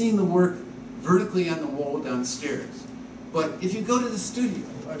mind, we're seeing the work vertically on the wall downstairs, but if you go to the studio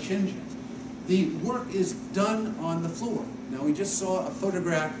of Shen, the work is done on the floor. Now we just saw a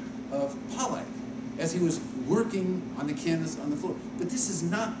photograph of Pollack as he was working on the canvas on the floor. But this is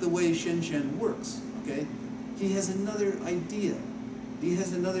not the way Shen works, okay? He has another idea. He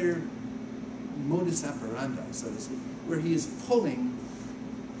has another modus operandi, so to speak, where he is pulling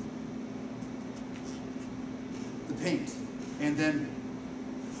the paint and then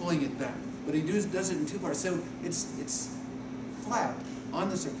pulling it back. But he does it in two parts. So it's flat on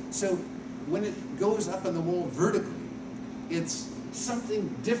the surface. So when it goes up on the wall vertically, it's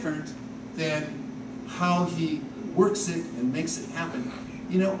something different than how he works it and makes it happen.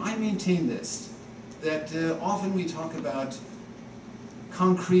 You know, I maintain this, that often we talk about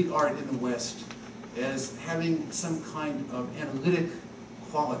concrete art in the West as having some kind of analytic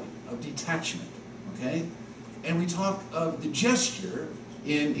quality, of detachment, okay? And we talk of the gesture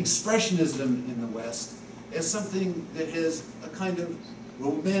in expressionism in the West as something that has a kind of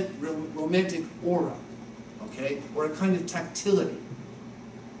romantic aura, okay? Or a kind of tactility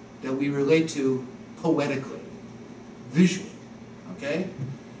that we relate to poetically, visually, okay?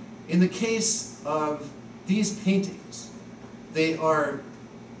 In the case of these paintings, they are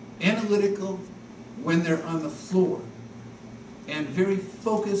analytical when they're on the floor and very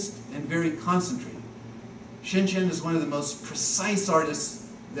focused and very concentrated. Shen is one of the most precise artists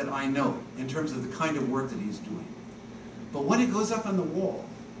that I know in terms of the kind of work that he's doing. But when it goes up on the wall,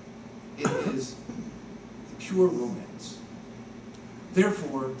 it is pure romance.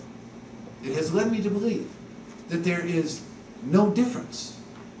 Therefore, it has led me to believe that there is no difference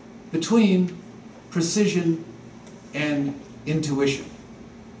between precision and intuition.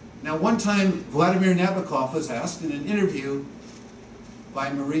 Now, one time, Vladimir Nabokov was asked in an interview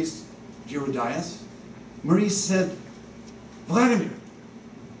by Maurice Girodias. Maurice said, "Vladimir,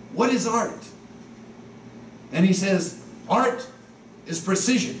 what is art?" And he says, "Art is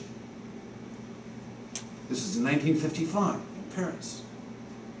precision." This is in 1955 in Paris.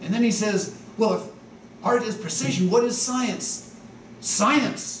 And then he says, "Well, if art is precision, what is science?"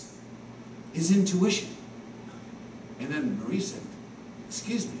 "Science is intuition." And then Maurice said,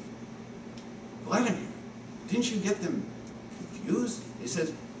 "Excuse me, Vladimir, didn't you get them confused?" He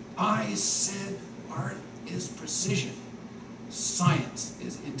said, "I said art is precision. Science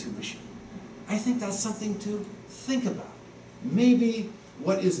is intuition." I think that's something to think about. Maybe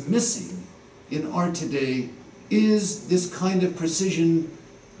what is missing in art today is this kind of precision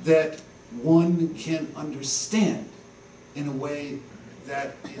that one can understand in a way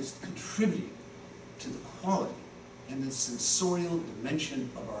that is contributing to the quality and the sensorial dimension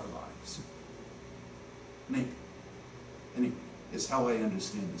of our lives. Maybe. Anyway, it's how I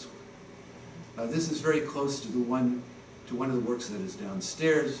understand this work. This is very close to one of the works that is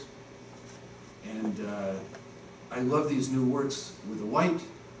downstairs, and I love these new works with the white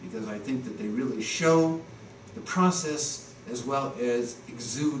because I think that they really show the process as well as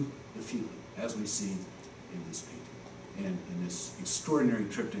exude the feeling, as we see in this painting and in this extraordinary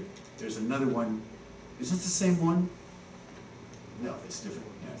triptych. There's another one. Is it the same one? No, it's different.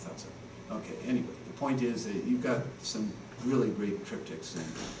 Yeah, I thought so. Okay, anyway, the point is that you've got some really great triptychs, and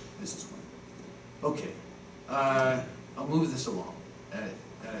this is one. Okay, I'll move this along.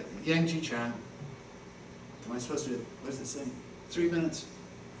 Yang Ji-chan, am I supposed to, what does it say? 3 minutes?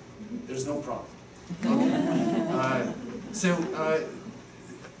 There's no problem. Okay.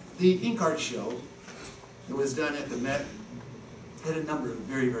 The ink art show that was done at the Met had a number of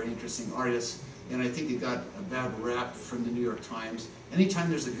very, very interesting artists, and I think it got a bad rap from the New York Times. Anytime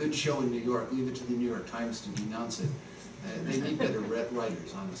there's a good show in New York, leave it to the New York Times to denounce it. They need better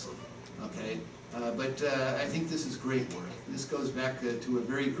writers, honestly. Okay? But I think this is great work. This goes back to a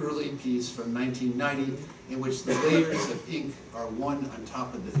very early piece from 1990 in which the layers of ink are one on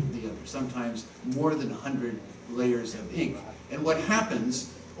top of the other, sometimes more than 100 layers of ink. And what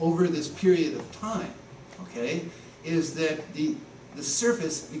happens over this period of time, okay, is that the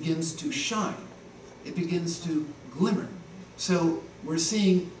surface begins to shine. It begins to glimmer. So we're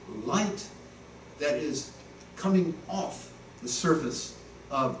seeing light that is coming off the surface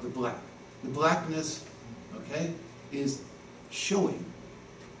of the black. The blackness, okay, is showing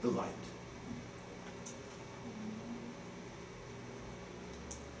the light.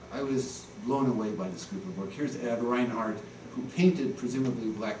 I was blown away by this group of work. Here's Ad Reinhardt, who painted presumably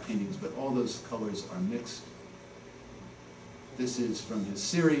black paintings, but all those colors are mixed. This is from his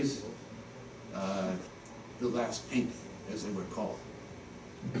series, The Last Painting, as they were called.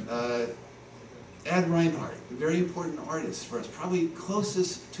 Ad Reinhardt, a very important artist for us, probably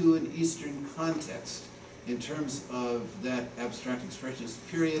closest to an Eastern context in terms of that abstract expressionist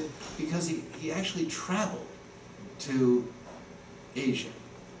period, because he actually traveled to Asia,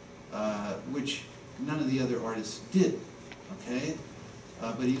 which none of the other artists did, okay?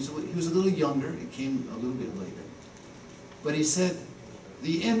 But he was a little younger, it came a little bit later. But he said,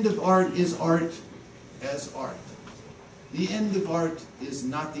 the end of art is art as art. The end of art is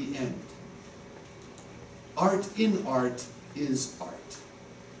not the end. Art in art is art.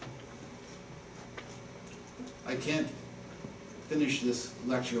 I can't finish this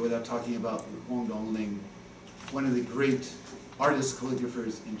lecture without talking about Huang Dongling, one of the great artists,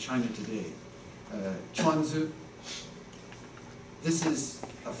 calligraphers in China today. Chuanzi. This is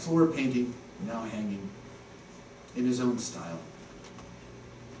a floor painting now hanging in his own style.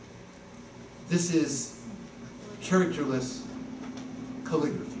 This is characterless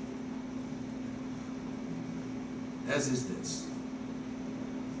calligraphy, as is this.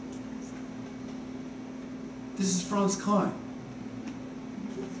 This is Franz Klein.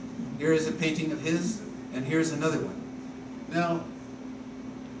 Here is a painting of his, and here's another one. Now,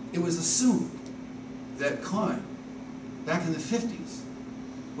 it was assumed that Klein, back in the 50s,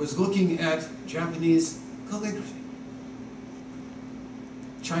 was looking at Japanese calligraphy.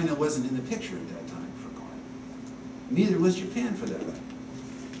 China wasn't in the picture at that time for Klein. Neither was Japan for that matter.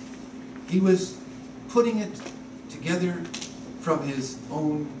 He was putting it together from his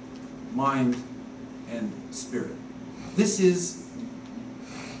own mind and spirit. This is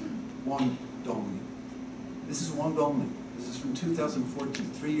Wang Dongli. This is Wang Dongli. This is from 2014,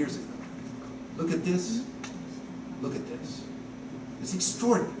 3 years ago. Look at this. Look at this. It's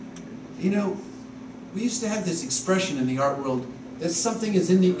extraordinary. You know, we used to have this expression in the art world that something is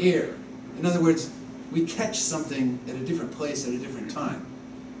in the air. In other words, we catch something at a different place at a different time.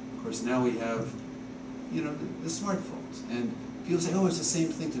 Of course, now we have, you know, the smartphones. And people say, oh, it's the same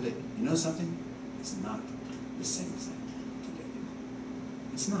thing today. You know something? It's not the same thing today.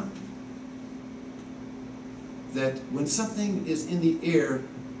 It's not. That when something is in the air,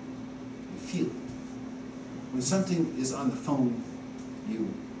 you feel it. When something is on the phone,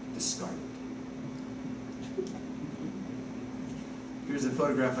 you discard it. Here's a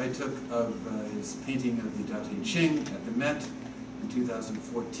photograph I took of his painting of the Dao Ting Ching at the Met in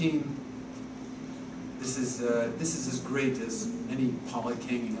 2014. This is as great as any Pollock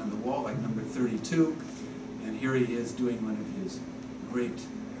hanging on the wall, like number 32. And here he is doing one of his great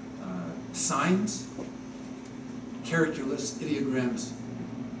signs, characterless ideograms.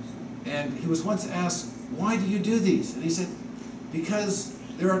 And he was once asked, why do you do these? And he said, because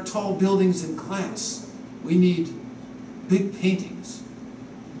there are tall buildings in class. We need big paintings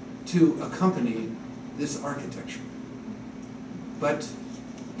to accompany this architecture. But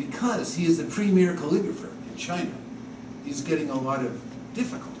because he is the premier calligrapher in China, he's getting a lot of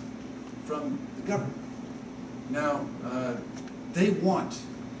difficulty from the government. Now, they want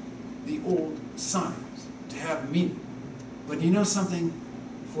the old signs to have meaning. But you know something?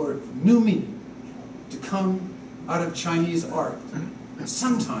 For new meaning to come out of Chinese art,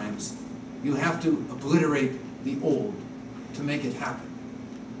 sometimes you have to obliterate the old to make it happen,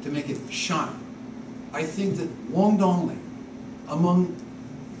 to make it shine. I think that Wang Dongli, among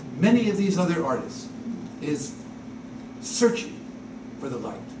many of these other artists, is searching for the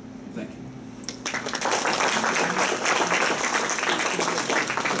light. Thank you.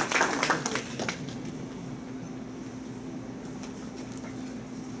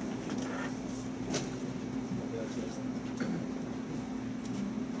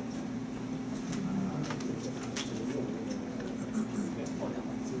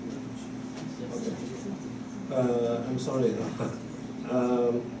 I'm sorry.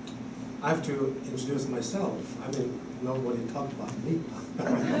 I have to introduce myself. I mean, nobody talked about me.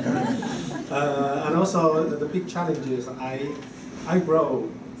 And also, the big challenge is I grow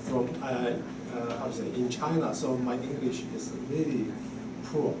from how to say, in China, so my English is really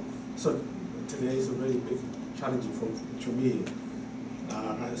poor. So today is a really big challenge to me.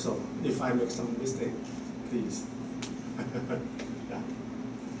 So if I make some mistake, please. Yeah.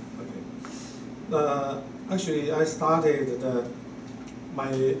 Okay. Actually, I started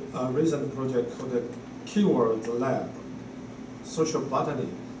my recent project called the Keyword Lab, Social Botany.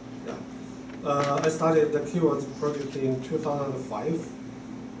 Yeah. I started the Keywords project in 2005.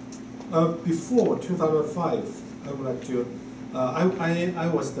 Before 2005, I would like to. I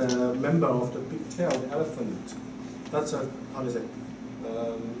was the member of the Big-tailed elephant. That's a how to say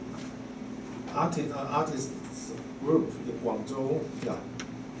artists group in Guangzhou. Yeah.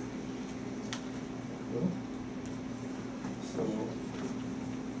 So.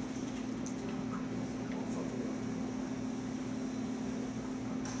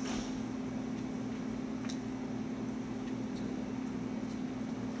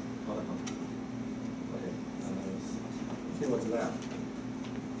 Keyword Lab.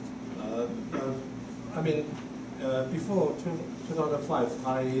 I mean, before 2005,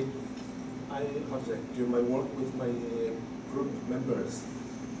 I how to say, do my work with my group members.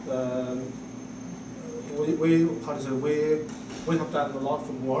 We have done a lot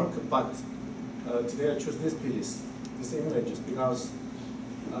of work, but today I choose this piece, this images, because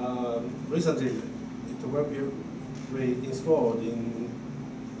recently it will be reinstalled in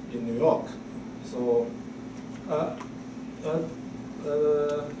New York. So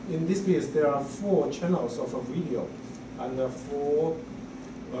in this piece, there are 4 channels of a video and 4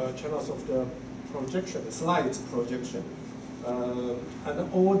 channels of the projection, the slide projection.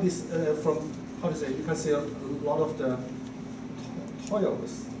 And all this from, how to say, you can see a lot of the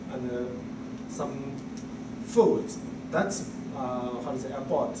toils and some foods. That's, how to say, I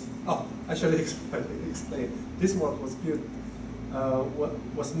bought. Oh, actually explain. This one was built,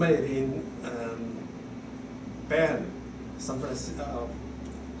 was made in Bern, San Francisco,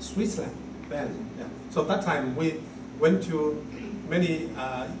 Switzerland, Bern. Yeah. So that time we went to many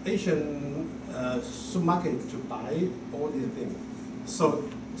Asian supermarkets to buy all these things. So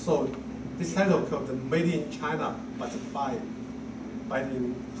this title called the Made in China, but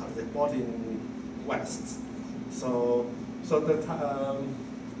bought in West. So the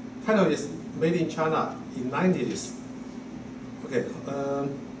title is Made in China in 90s. Okay.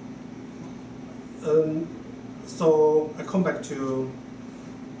 So I come back to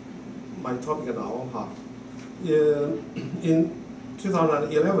my topic now. In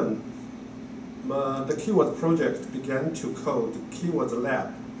 2011, the Keyword project began to code Keyword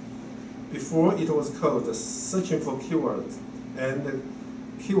Lab. Before it was called Searching for Keywords and the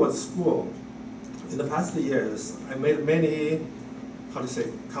Keyword School. In the past years, I made many, how to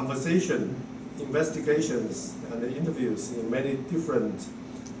say, conversation, investigations, and interviews in many different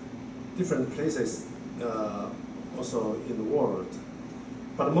places, also in the world.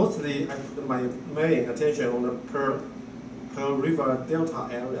 But mostly, I put my main attention on the Pearl River Delta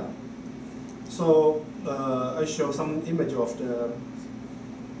area. So I show some image of the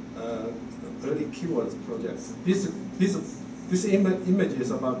early keywords projects. This image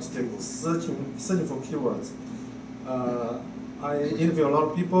is about searching for keywords. I interview a lot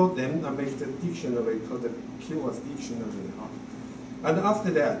of people, then I make the dictionary called the Keywords Dictionary. And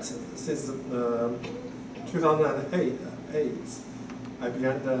after that, since 2008, I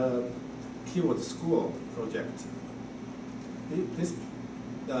began the Keyword School project. This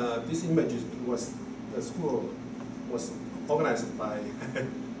image was, the school was organized by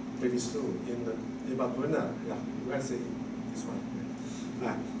Betti-Sue in Barcelona. Yeah, you can see this one.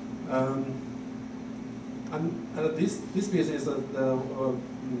 And this piece is the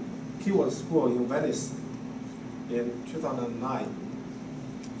Keyword School in Venice in 2009.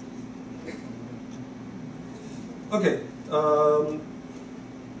 Okay.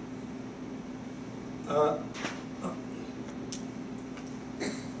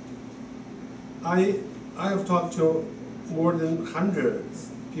 I have talked to more than 100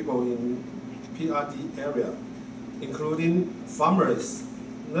 people in PRD area, including farmers,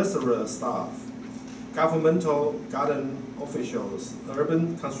 nursery staff, governmental garden officials,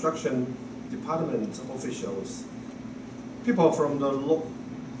 urban construction department officials, people from the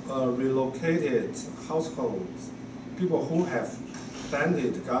relocated households, people who have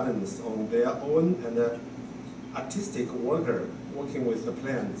planted gardens on their own, and artistic worker working with the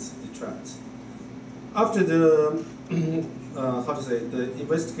plants, etc. After the the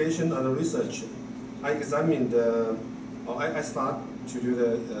investigation and the research, I examined I start to do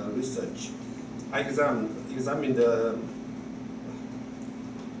the research. I examined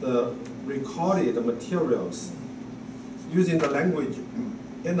the recorded materials using the language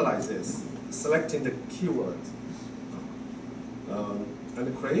analysis, selecting the keywords,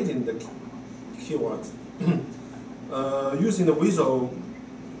 and creating the keywords, using the visual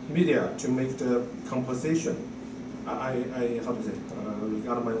media to make the composition. I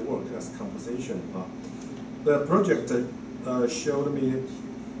regard my work as composition. The project showed me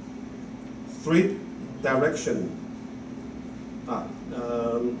 3 directions.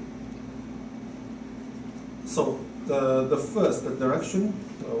 So the first direction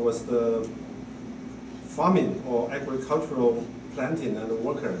was the farming or agricultural planting and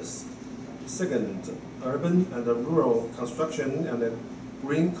workers. Second, urban and rural construction and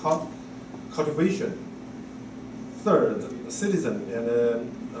green cultivation. Third, citizen and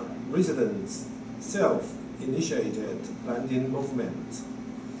residents self-initiated planting movement.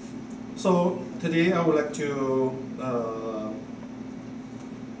 So today I would like to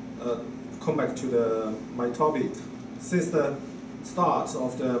come back to my topic. Since the start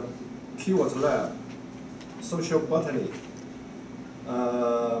of the Keyword Lab, social botany,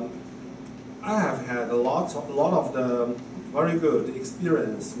 I have had a lot of the very good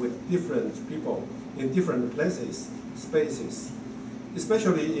experience with different people in different places, spaces,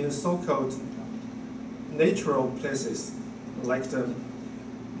 especially in so-called natural places like the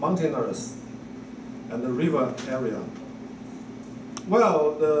mountainous and the river area.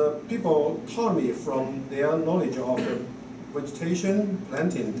 Well, the people taught me from their knowledge of the vegetation,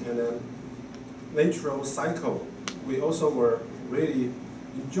 planting, and the natural cycle we also were really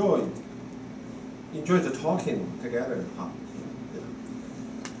enjoyed the talking together.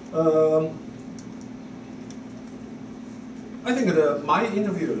 I think that my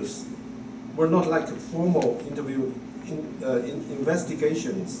interviews were not like formal interview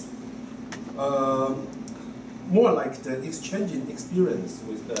investigations, more like the exchanging experience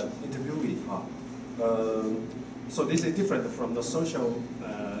with the interviewee. So this is different from the social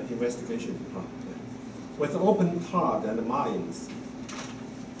investigation. With open heart and minds.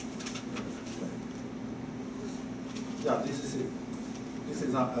 Yeah, this is it. This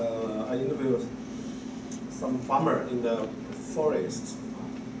is I interviewed some farmer in the forest.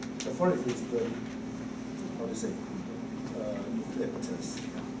 The forest is the, how to say, eucalyptus.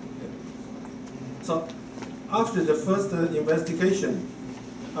 Yeah. So after the first investigation,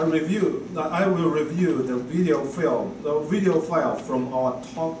 I will review the video file from our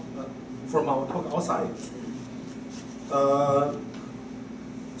talk outside.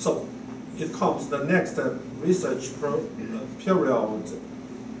 So it comes the next research period.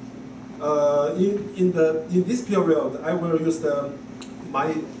 In this period, I will use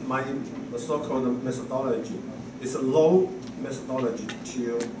my so-called methodology. It's a low methodology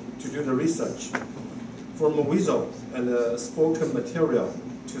to do the research from visual and spoken material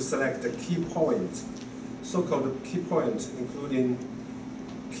to select the key points, so-called key points, including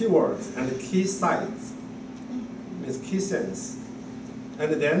keywords and key sites, means key sense,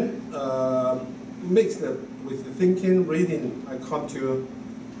 and then mixed with thinking, reading, I come to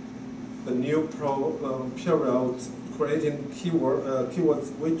the new period, creating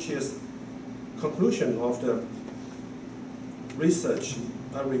keywords, which is conclusion of the research.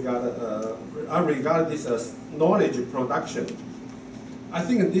 I regard this as knowledge production. I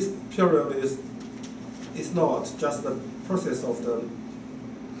think this period is not just the process of the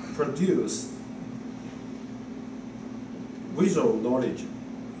produce visual knowledge.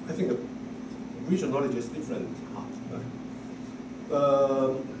 I think visual knowledge is different.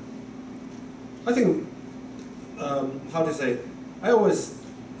 I think, how to say, I always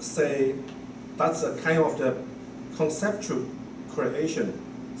say that's a kind of the conceptual creation.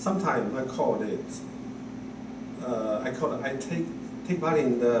 Sometimes I call it, I take part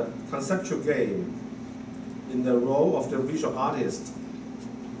in the conceptual game in the role of the visual artist.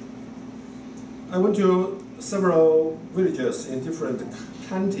 I went to several villages in different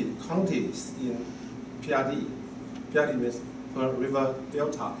counties in PRD. PRD means River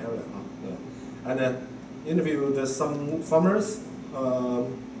Delta area. And interviewed some farmers.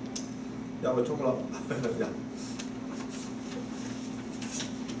 Yeah, we talk a lot. Yeah.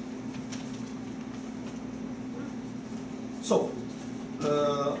 So,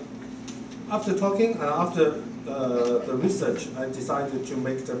 after talking and after the research, I decided to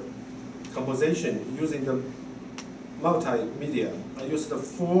make the composition using the multimedia. I used the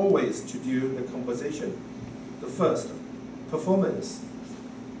 4 ways to do the composition. The first, performance.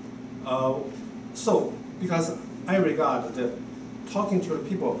 So, because I regard the talking to the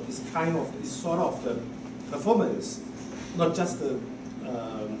people is sort of the performance, not just the,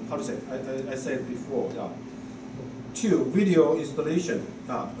 how to say, I said before, yeah. 2, video installation.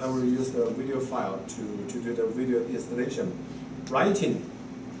 I will use the video file to do the video installation. Writing.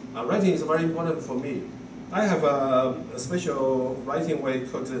 Writing is very important for me. I have a special writing way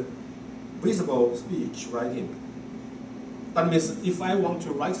called visible speech writing. That means if I want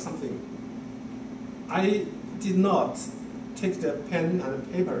to write something, I did not take the pen and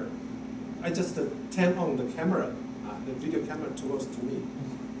paper. I just turn on the camera, the video camera towards to me.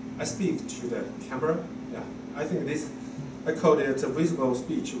 I speak to the camera. Yeah, I think this, I call it visible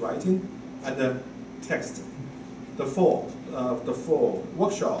speech writing and the text. The 4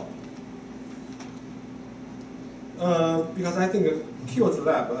 workshop. Because I think Keyword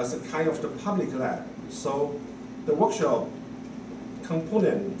Lab as a kind of the public lab, so the workshop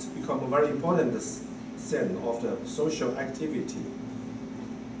component become a very important thing of the social activity.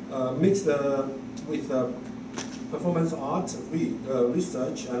 Mixed with performance art,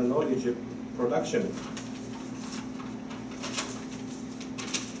 research and knowledge production.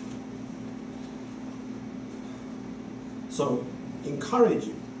 So encourage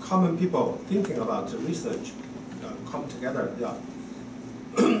common people thinking about research, come together. Yeah,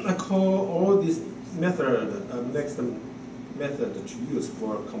 I call all this method next method to use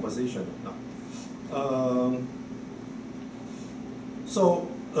for composition. So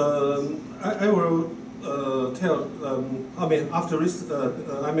I will tell. I mean, after this,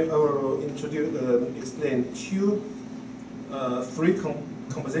 I will explain 3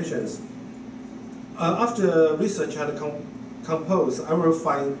 compositions. After research had composed, I will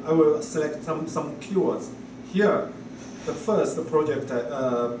select some keywords here, the first project,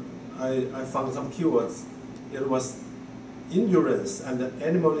 I found some keywords. It was endurance and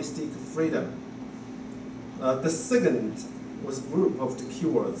animalistic freedom. The second was a group of the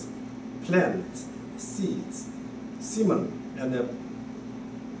keywords, plant, seeds, semen, and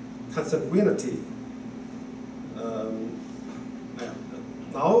consanguinity.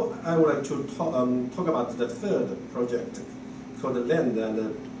 Now I would like to talk about the third project called land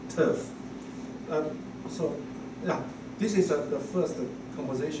and turf. So, yeah, this is the first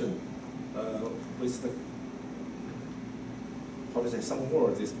composition with the, how to say, some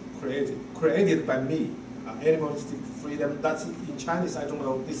words is created by me. Animalistic freedom. That's in Chinese. I don't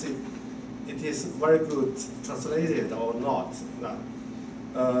know. It is very good translated or not.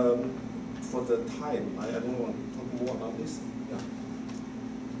 For the time, I don't want to talk more about this. Yeah.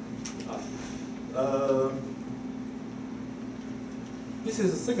 This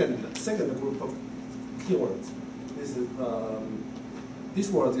is the second group of keywords. This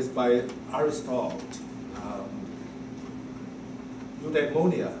word is by Aristotle.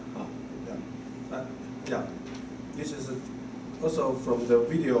 Eudaimonia. Yeah. This is also from the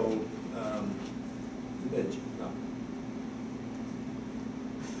video image.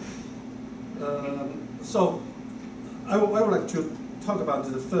 So I would like to talk about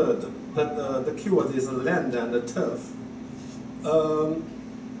the third. The keyword is land and the turf.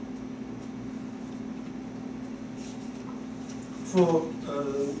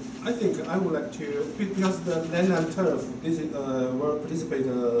 I think I would like to, because the land and turf will participate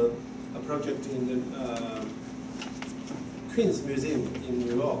a project in the Queen's Museum in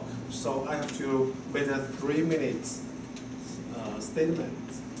New York. So I have to make a 3 minutes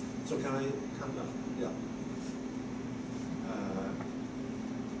statement. So can I come down? Yeah.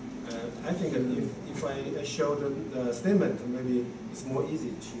 I think if I show the statement, maybe it's more easy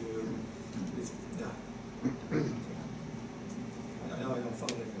to, yeah. 要放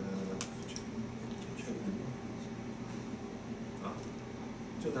那个全屏啊，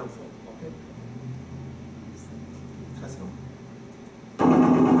就这样放 ，OK， 开始了。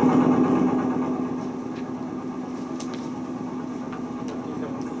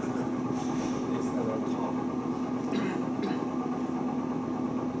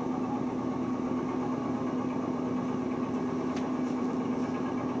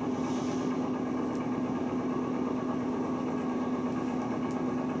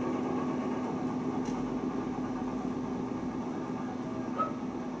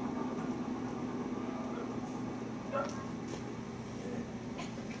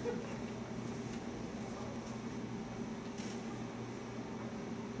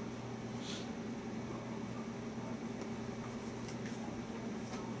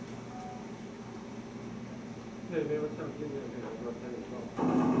对，没有相机的这个照片里头。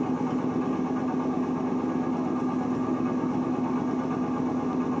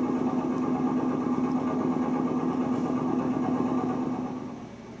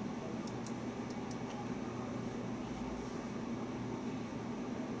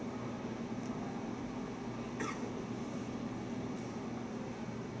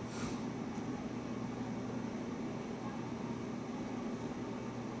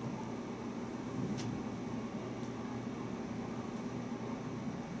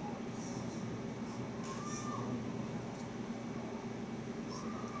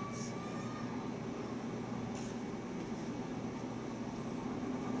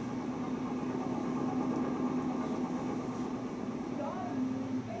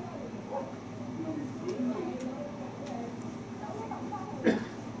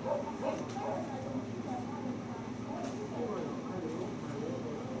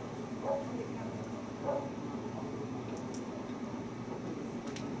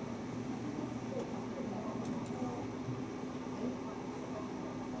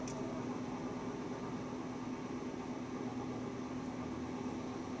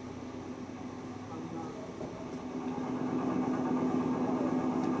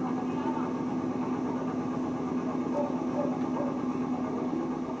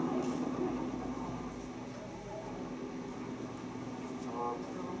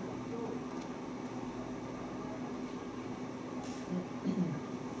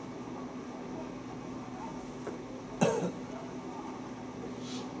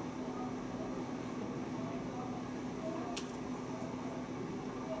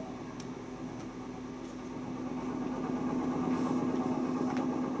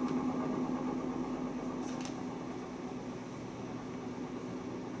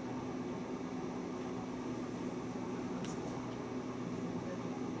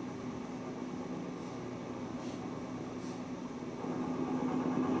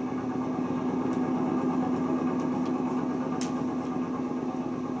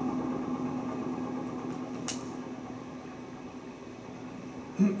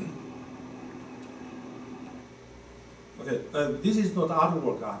Okay, this is not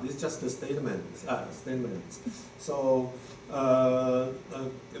artwork. This is just a statement. So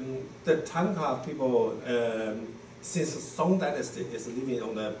the Tanka people, since Song Dynasty is living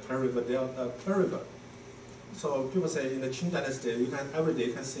on the River. So people say in the Qing Dynasty, you can every day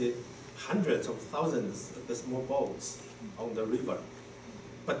you can see hundreds of thousands of the small boats on the river.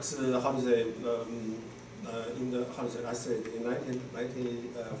 But how to say? In the I said in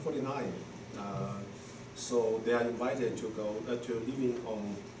 1949. So they are invited to go to living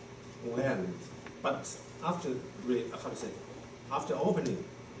on land, but after after opening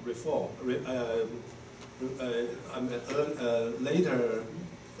reform, later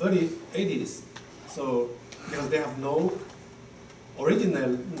early 80s. So because they have no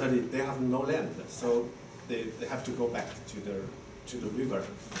originally they have no land, so they have to go back to the river.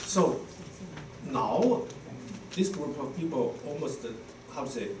 So now this group of people almost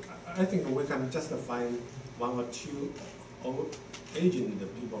I think we can just find one or two old aging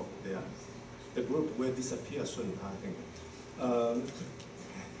people there. The group will disappear soon, I think.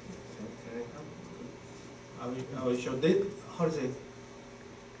 I will show this. How to say?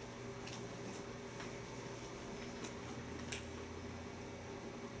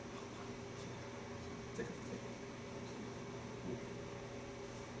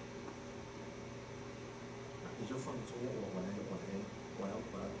你就放中我要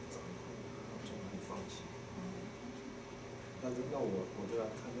找中文放弃，那我就要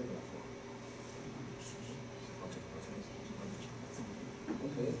看那个画。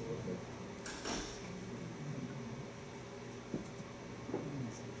OK。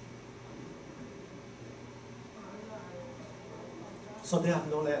So they have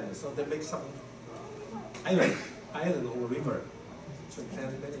no land, so they make some island on the river to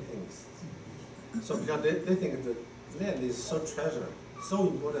plant many things. So because they think the land is so treasure, so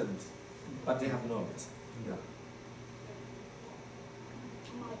important, but they have not. Yeah.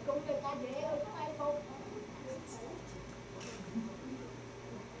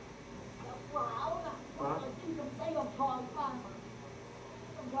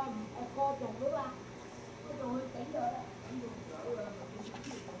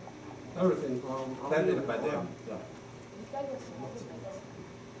 Everything planted by them. Yeah.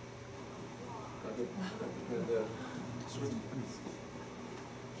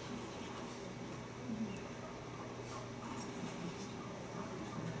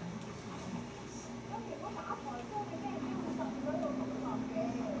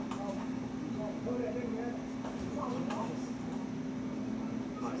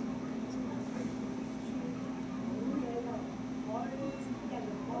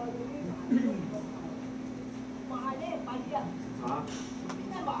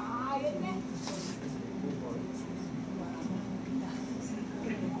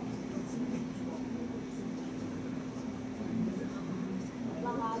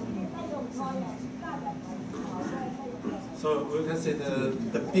 So we can see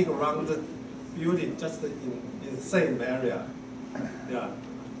the big round building just in the same area. Yeah.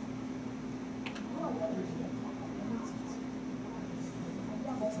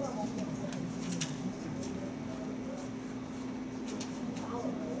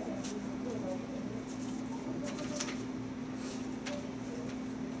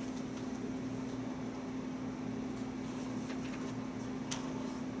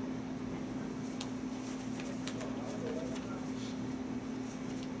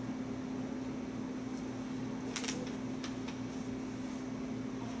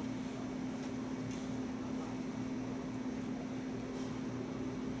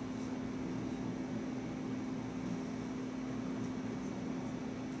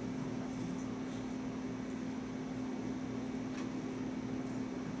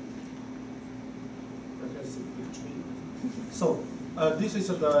 So this is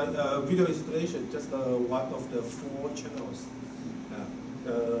the video installation, just one of the 4 channels.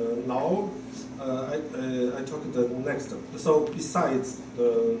 Now I talk the next. So besides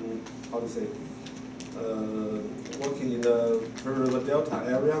the working in the Pearl River Delta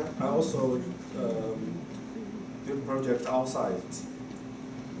area, I also do projects outside.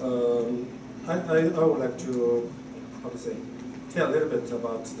 I would like to tell a little bit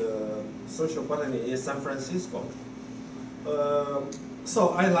about the social botany in San Francisco. So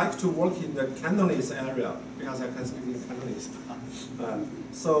I like to work in the Cantonese area because I can speak in Cantonese.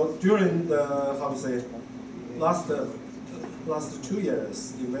 So during the last 2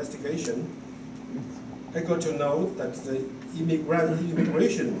 years investigation, I got to know that the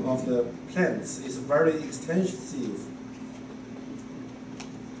immigration of the plants is very extensive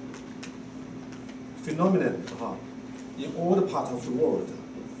phenomenon in all the parts of the world.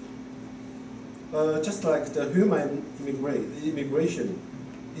 just like the human immigration,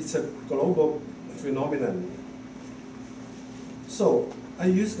 it's a global phenomenon. So I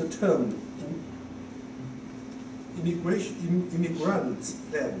use the term immigrant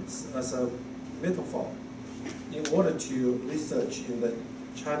lands as a metaphor in order to research in the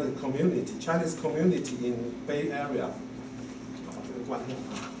Chinese community in Bay Area.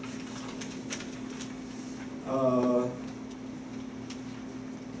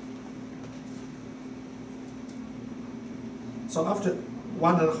 So after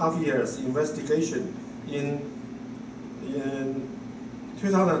 1.5 years investigation in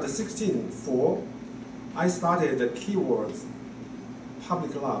 2016, I started the Keywords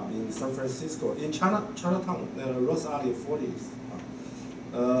Public Lab in San Francisco, in Chinatown, Rose Alley 40s.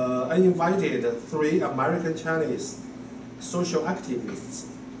 I invited 3 American Chinese social activists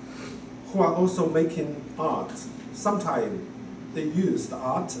who are also making art. Sometimes they use the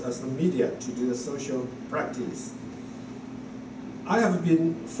art as the media to do the social practice. I have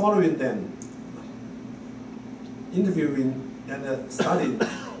been following them, interviewing and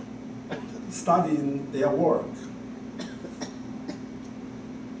studying their work.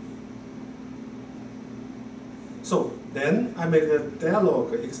 So then I made a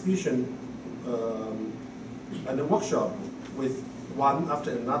dialogue exhibition and a workshop with one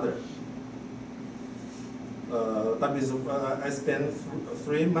after another. That means I spent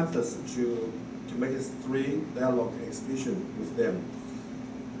 3 months to make 3 dialogue exhibition with them.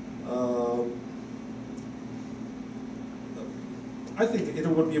 I think it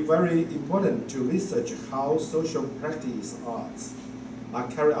would be very important to research how social practice arts are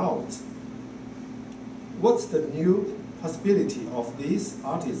carried out. What's the new possibility of these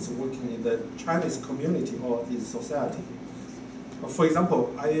artists working in the Chinese community or in society? For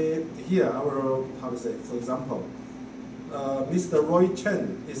example, for example, Mr. Roy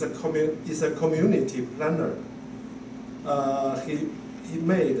Chen is a community planner. He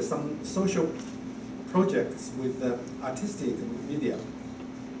made some social projects with the artistic media.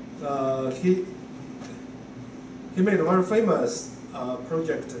 He made a very famous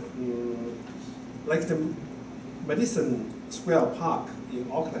project like the Madison Square Park in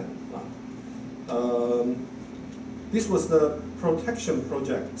Auckland. This was the protection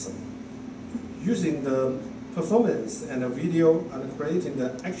project, using the performance and the video and creating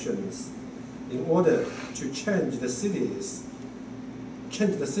the actions in order to change the city's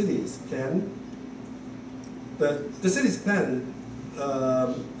plan. The city's plan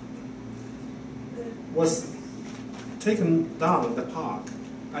was taken down the park,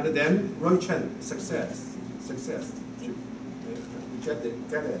 and then Roy Chen success to get it.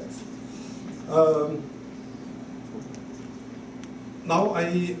 Now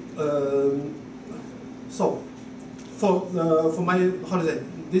so for my holiday,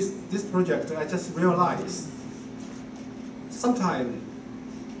 this project, I just realized sometimes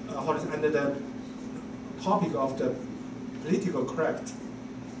under the topic of the political correct,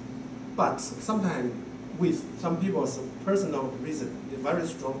 but sometimes with some people's personal reason, a very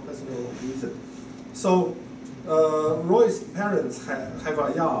strong personal reason. So Roy's parents have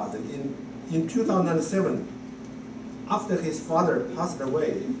a yard in 2007. After his father passed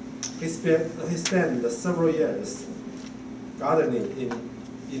away, he spent several years gardening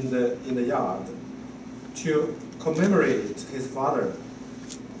in the yard to commemorate his father.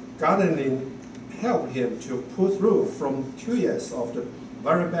 Gardening helped him to pull through from 2 years of the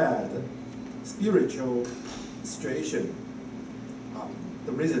very bad spiritual situation.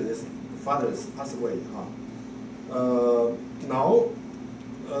 The reason is the father has passed away. Now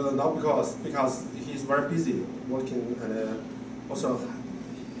because he's very busy working, and also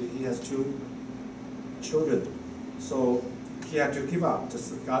he has 2 children, so he had to give up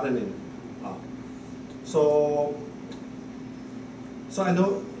this gardening. So I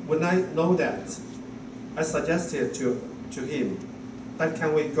know, when I know that, I suggested to him that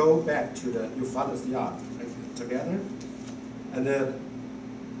can we go back to your father's yard together and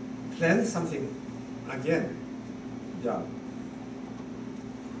plan something again. Yeah.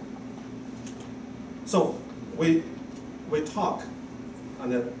 So we talk,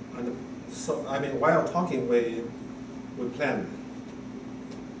 and so while talking we plan.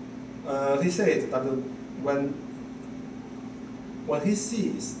 He said that when he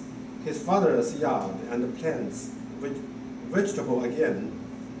sees his father's yard and plants vegetable again,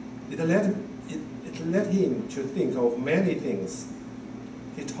 it led him to think of many things.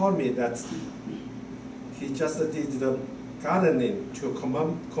 He told me that he just did the gardening to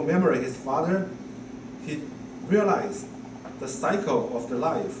commemorate his father. He realized the cycle of the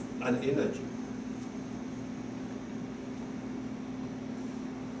life and energy.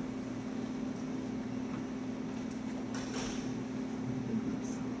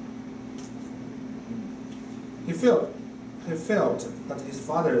 felt that his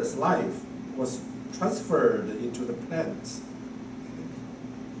father's life was transferred into the plant.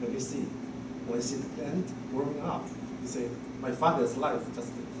 Let me see. When you see the plant growing up, you say, my father's life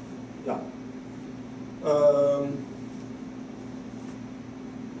just, yeah.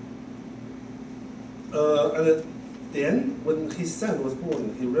 And then, when his son was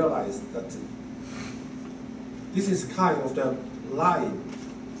born, he realized that this is kind of the line.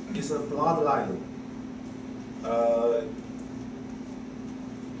 It's a bloodline.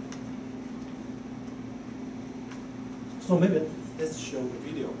 So maybe let's show the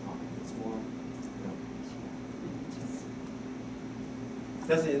video part. It's more.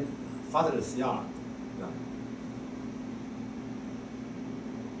 That's in father's yard. Yeah.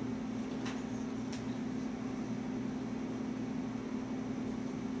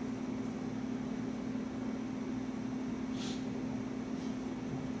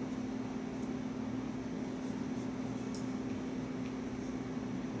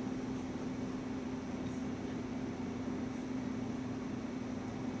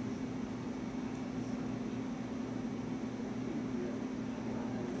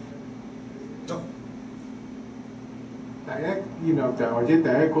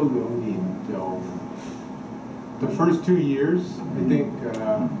 The first 2 years, I think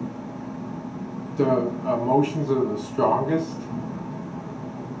the emotions are the strongest,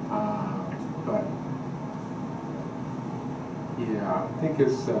 but yeah, I think it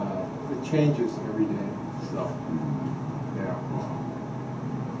changes every day. So yeah.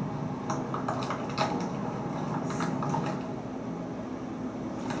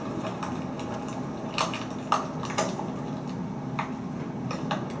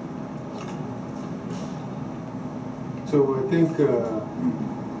 So I think,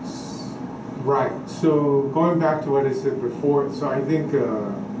 right, so going back to what I said before, so I think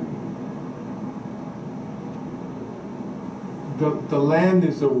the land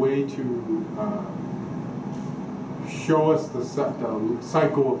is a way to show us the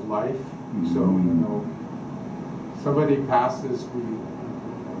cycle of life. So, you know, somebody passes, we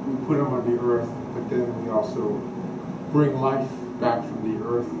put them on the earth, but then we also bring life back from the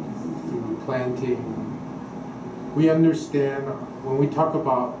earth through planting. We understand when we talk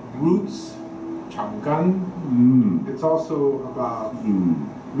about roots, 장간, it's also about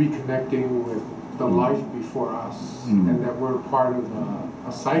reconnecting with the life before us, and that we're part of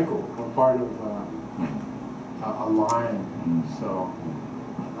a cycle, we're part of a line. So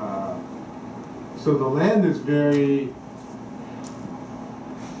the land is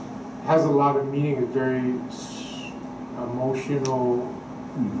has a lot of meaning, it's very emotional.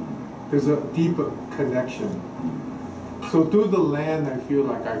 There's a deep connection. So through the land, I feel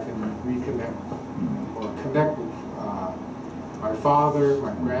like I can reconnect or connect with my father,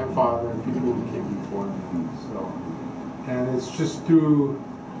 my grandfather, and people who came before me. So, and it's just through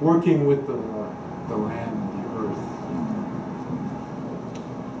working with the land and the earth.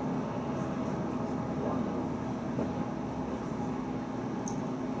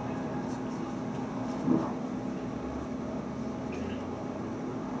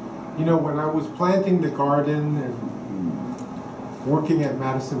 You know, when I was planting the garden and working at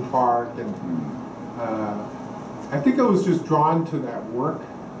Madison Park, and I think I was just drawn to that work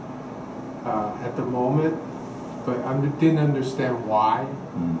at the moment, but I didn't understand why.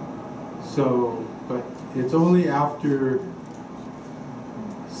 So, but it's only after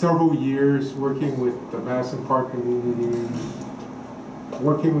several years working with the Madison Park community,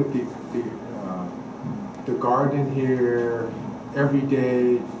 working with the garden here every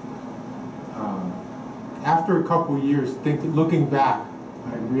day. After a couple of years, looking back,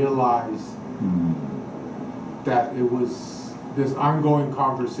 I realized that it was this ongoing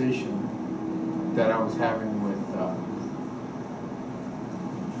conversation that I was having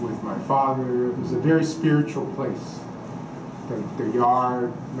with my father. It was a very spiritual place. The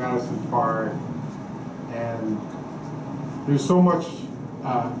yard, Madison Park, and there's so much.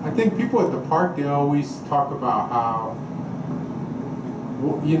 I think people at the park, they always talk about how,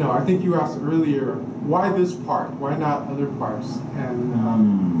 you know, I think you asked earlier, why this park? Why not other parks? And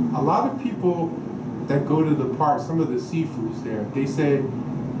a lot of people that go to the park, some of the seafoods there, they say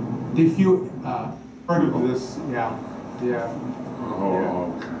they feel part of this. Yeah.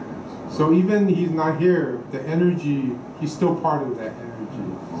 Oh, okay. So even he's not here, the energy, he's still part of that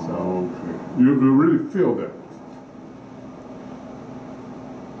energy. So okay. You really feel that?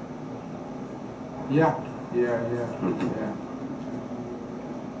 Yeah.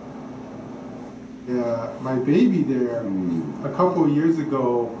 My baby there, a couple of years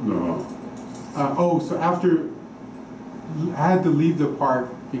ago. No. So after I had to leave the park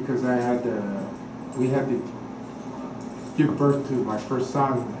because we had to give birth to my first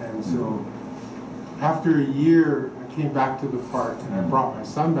son, and so after a year, I came back to the park, and I brought my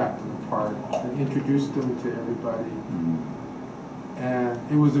son back to the park and introduced him to everybody. And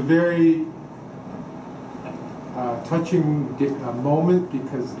it was a very touching moment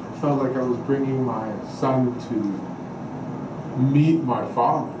because I felt like I was bringing my son to meet my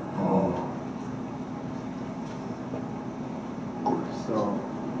father. Oh. So,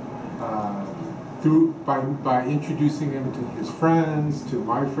 by introducing him to his friends, to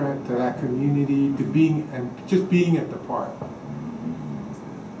my friend, to that community, to being and just being at the park,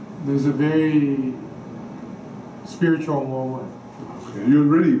 there's a very spiritual moment. Okay. You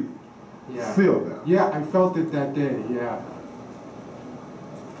really Yeah. feel that. Yeah, I felt it that day. Yeah.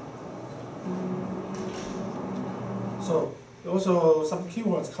 So also some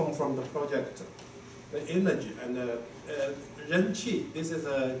keywords come from the project, the energy and renqi. This is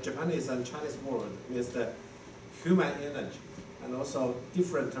a Japanese and Chinese word, means the human energy, and also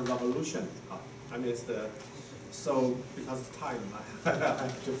different revolution. I mean, it's the so because of time, I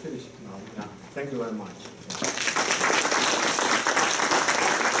have to finish now. Yeah. Thank you very much.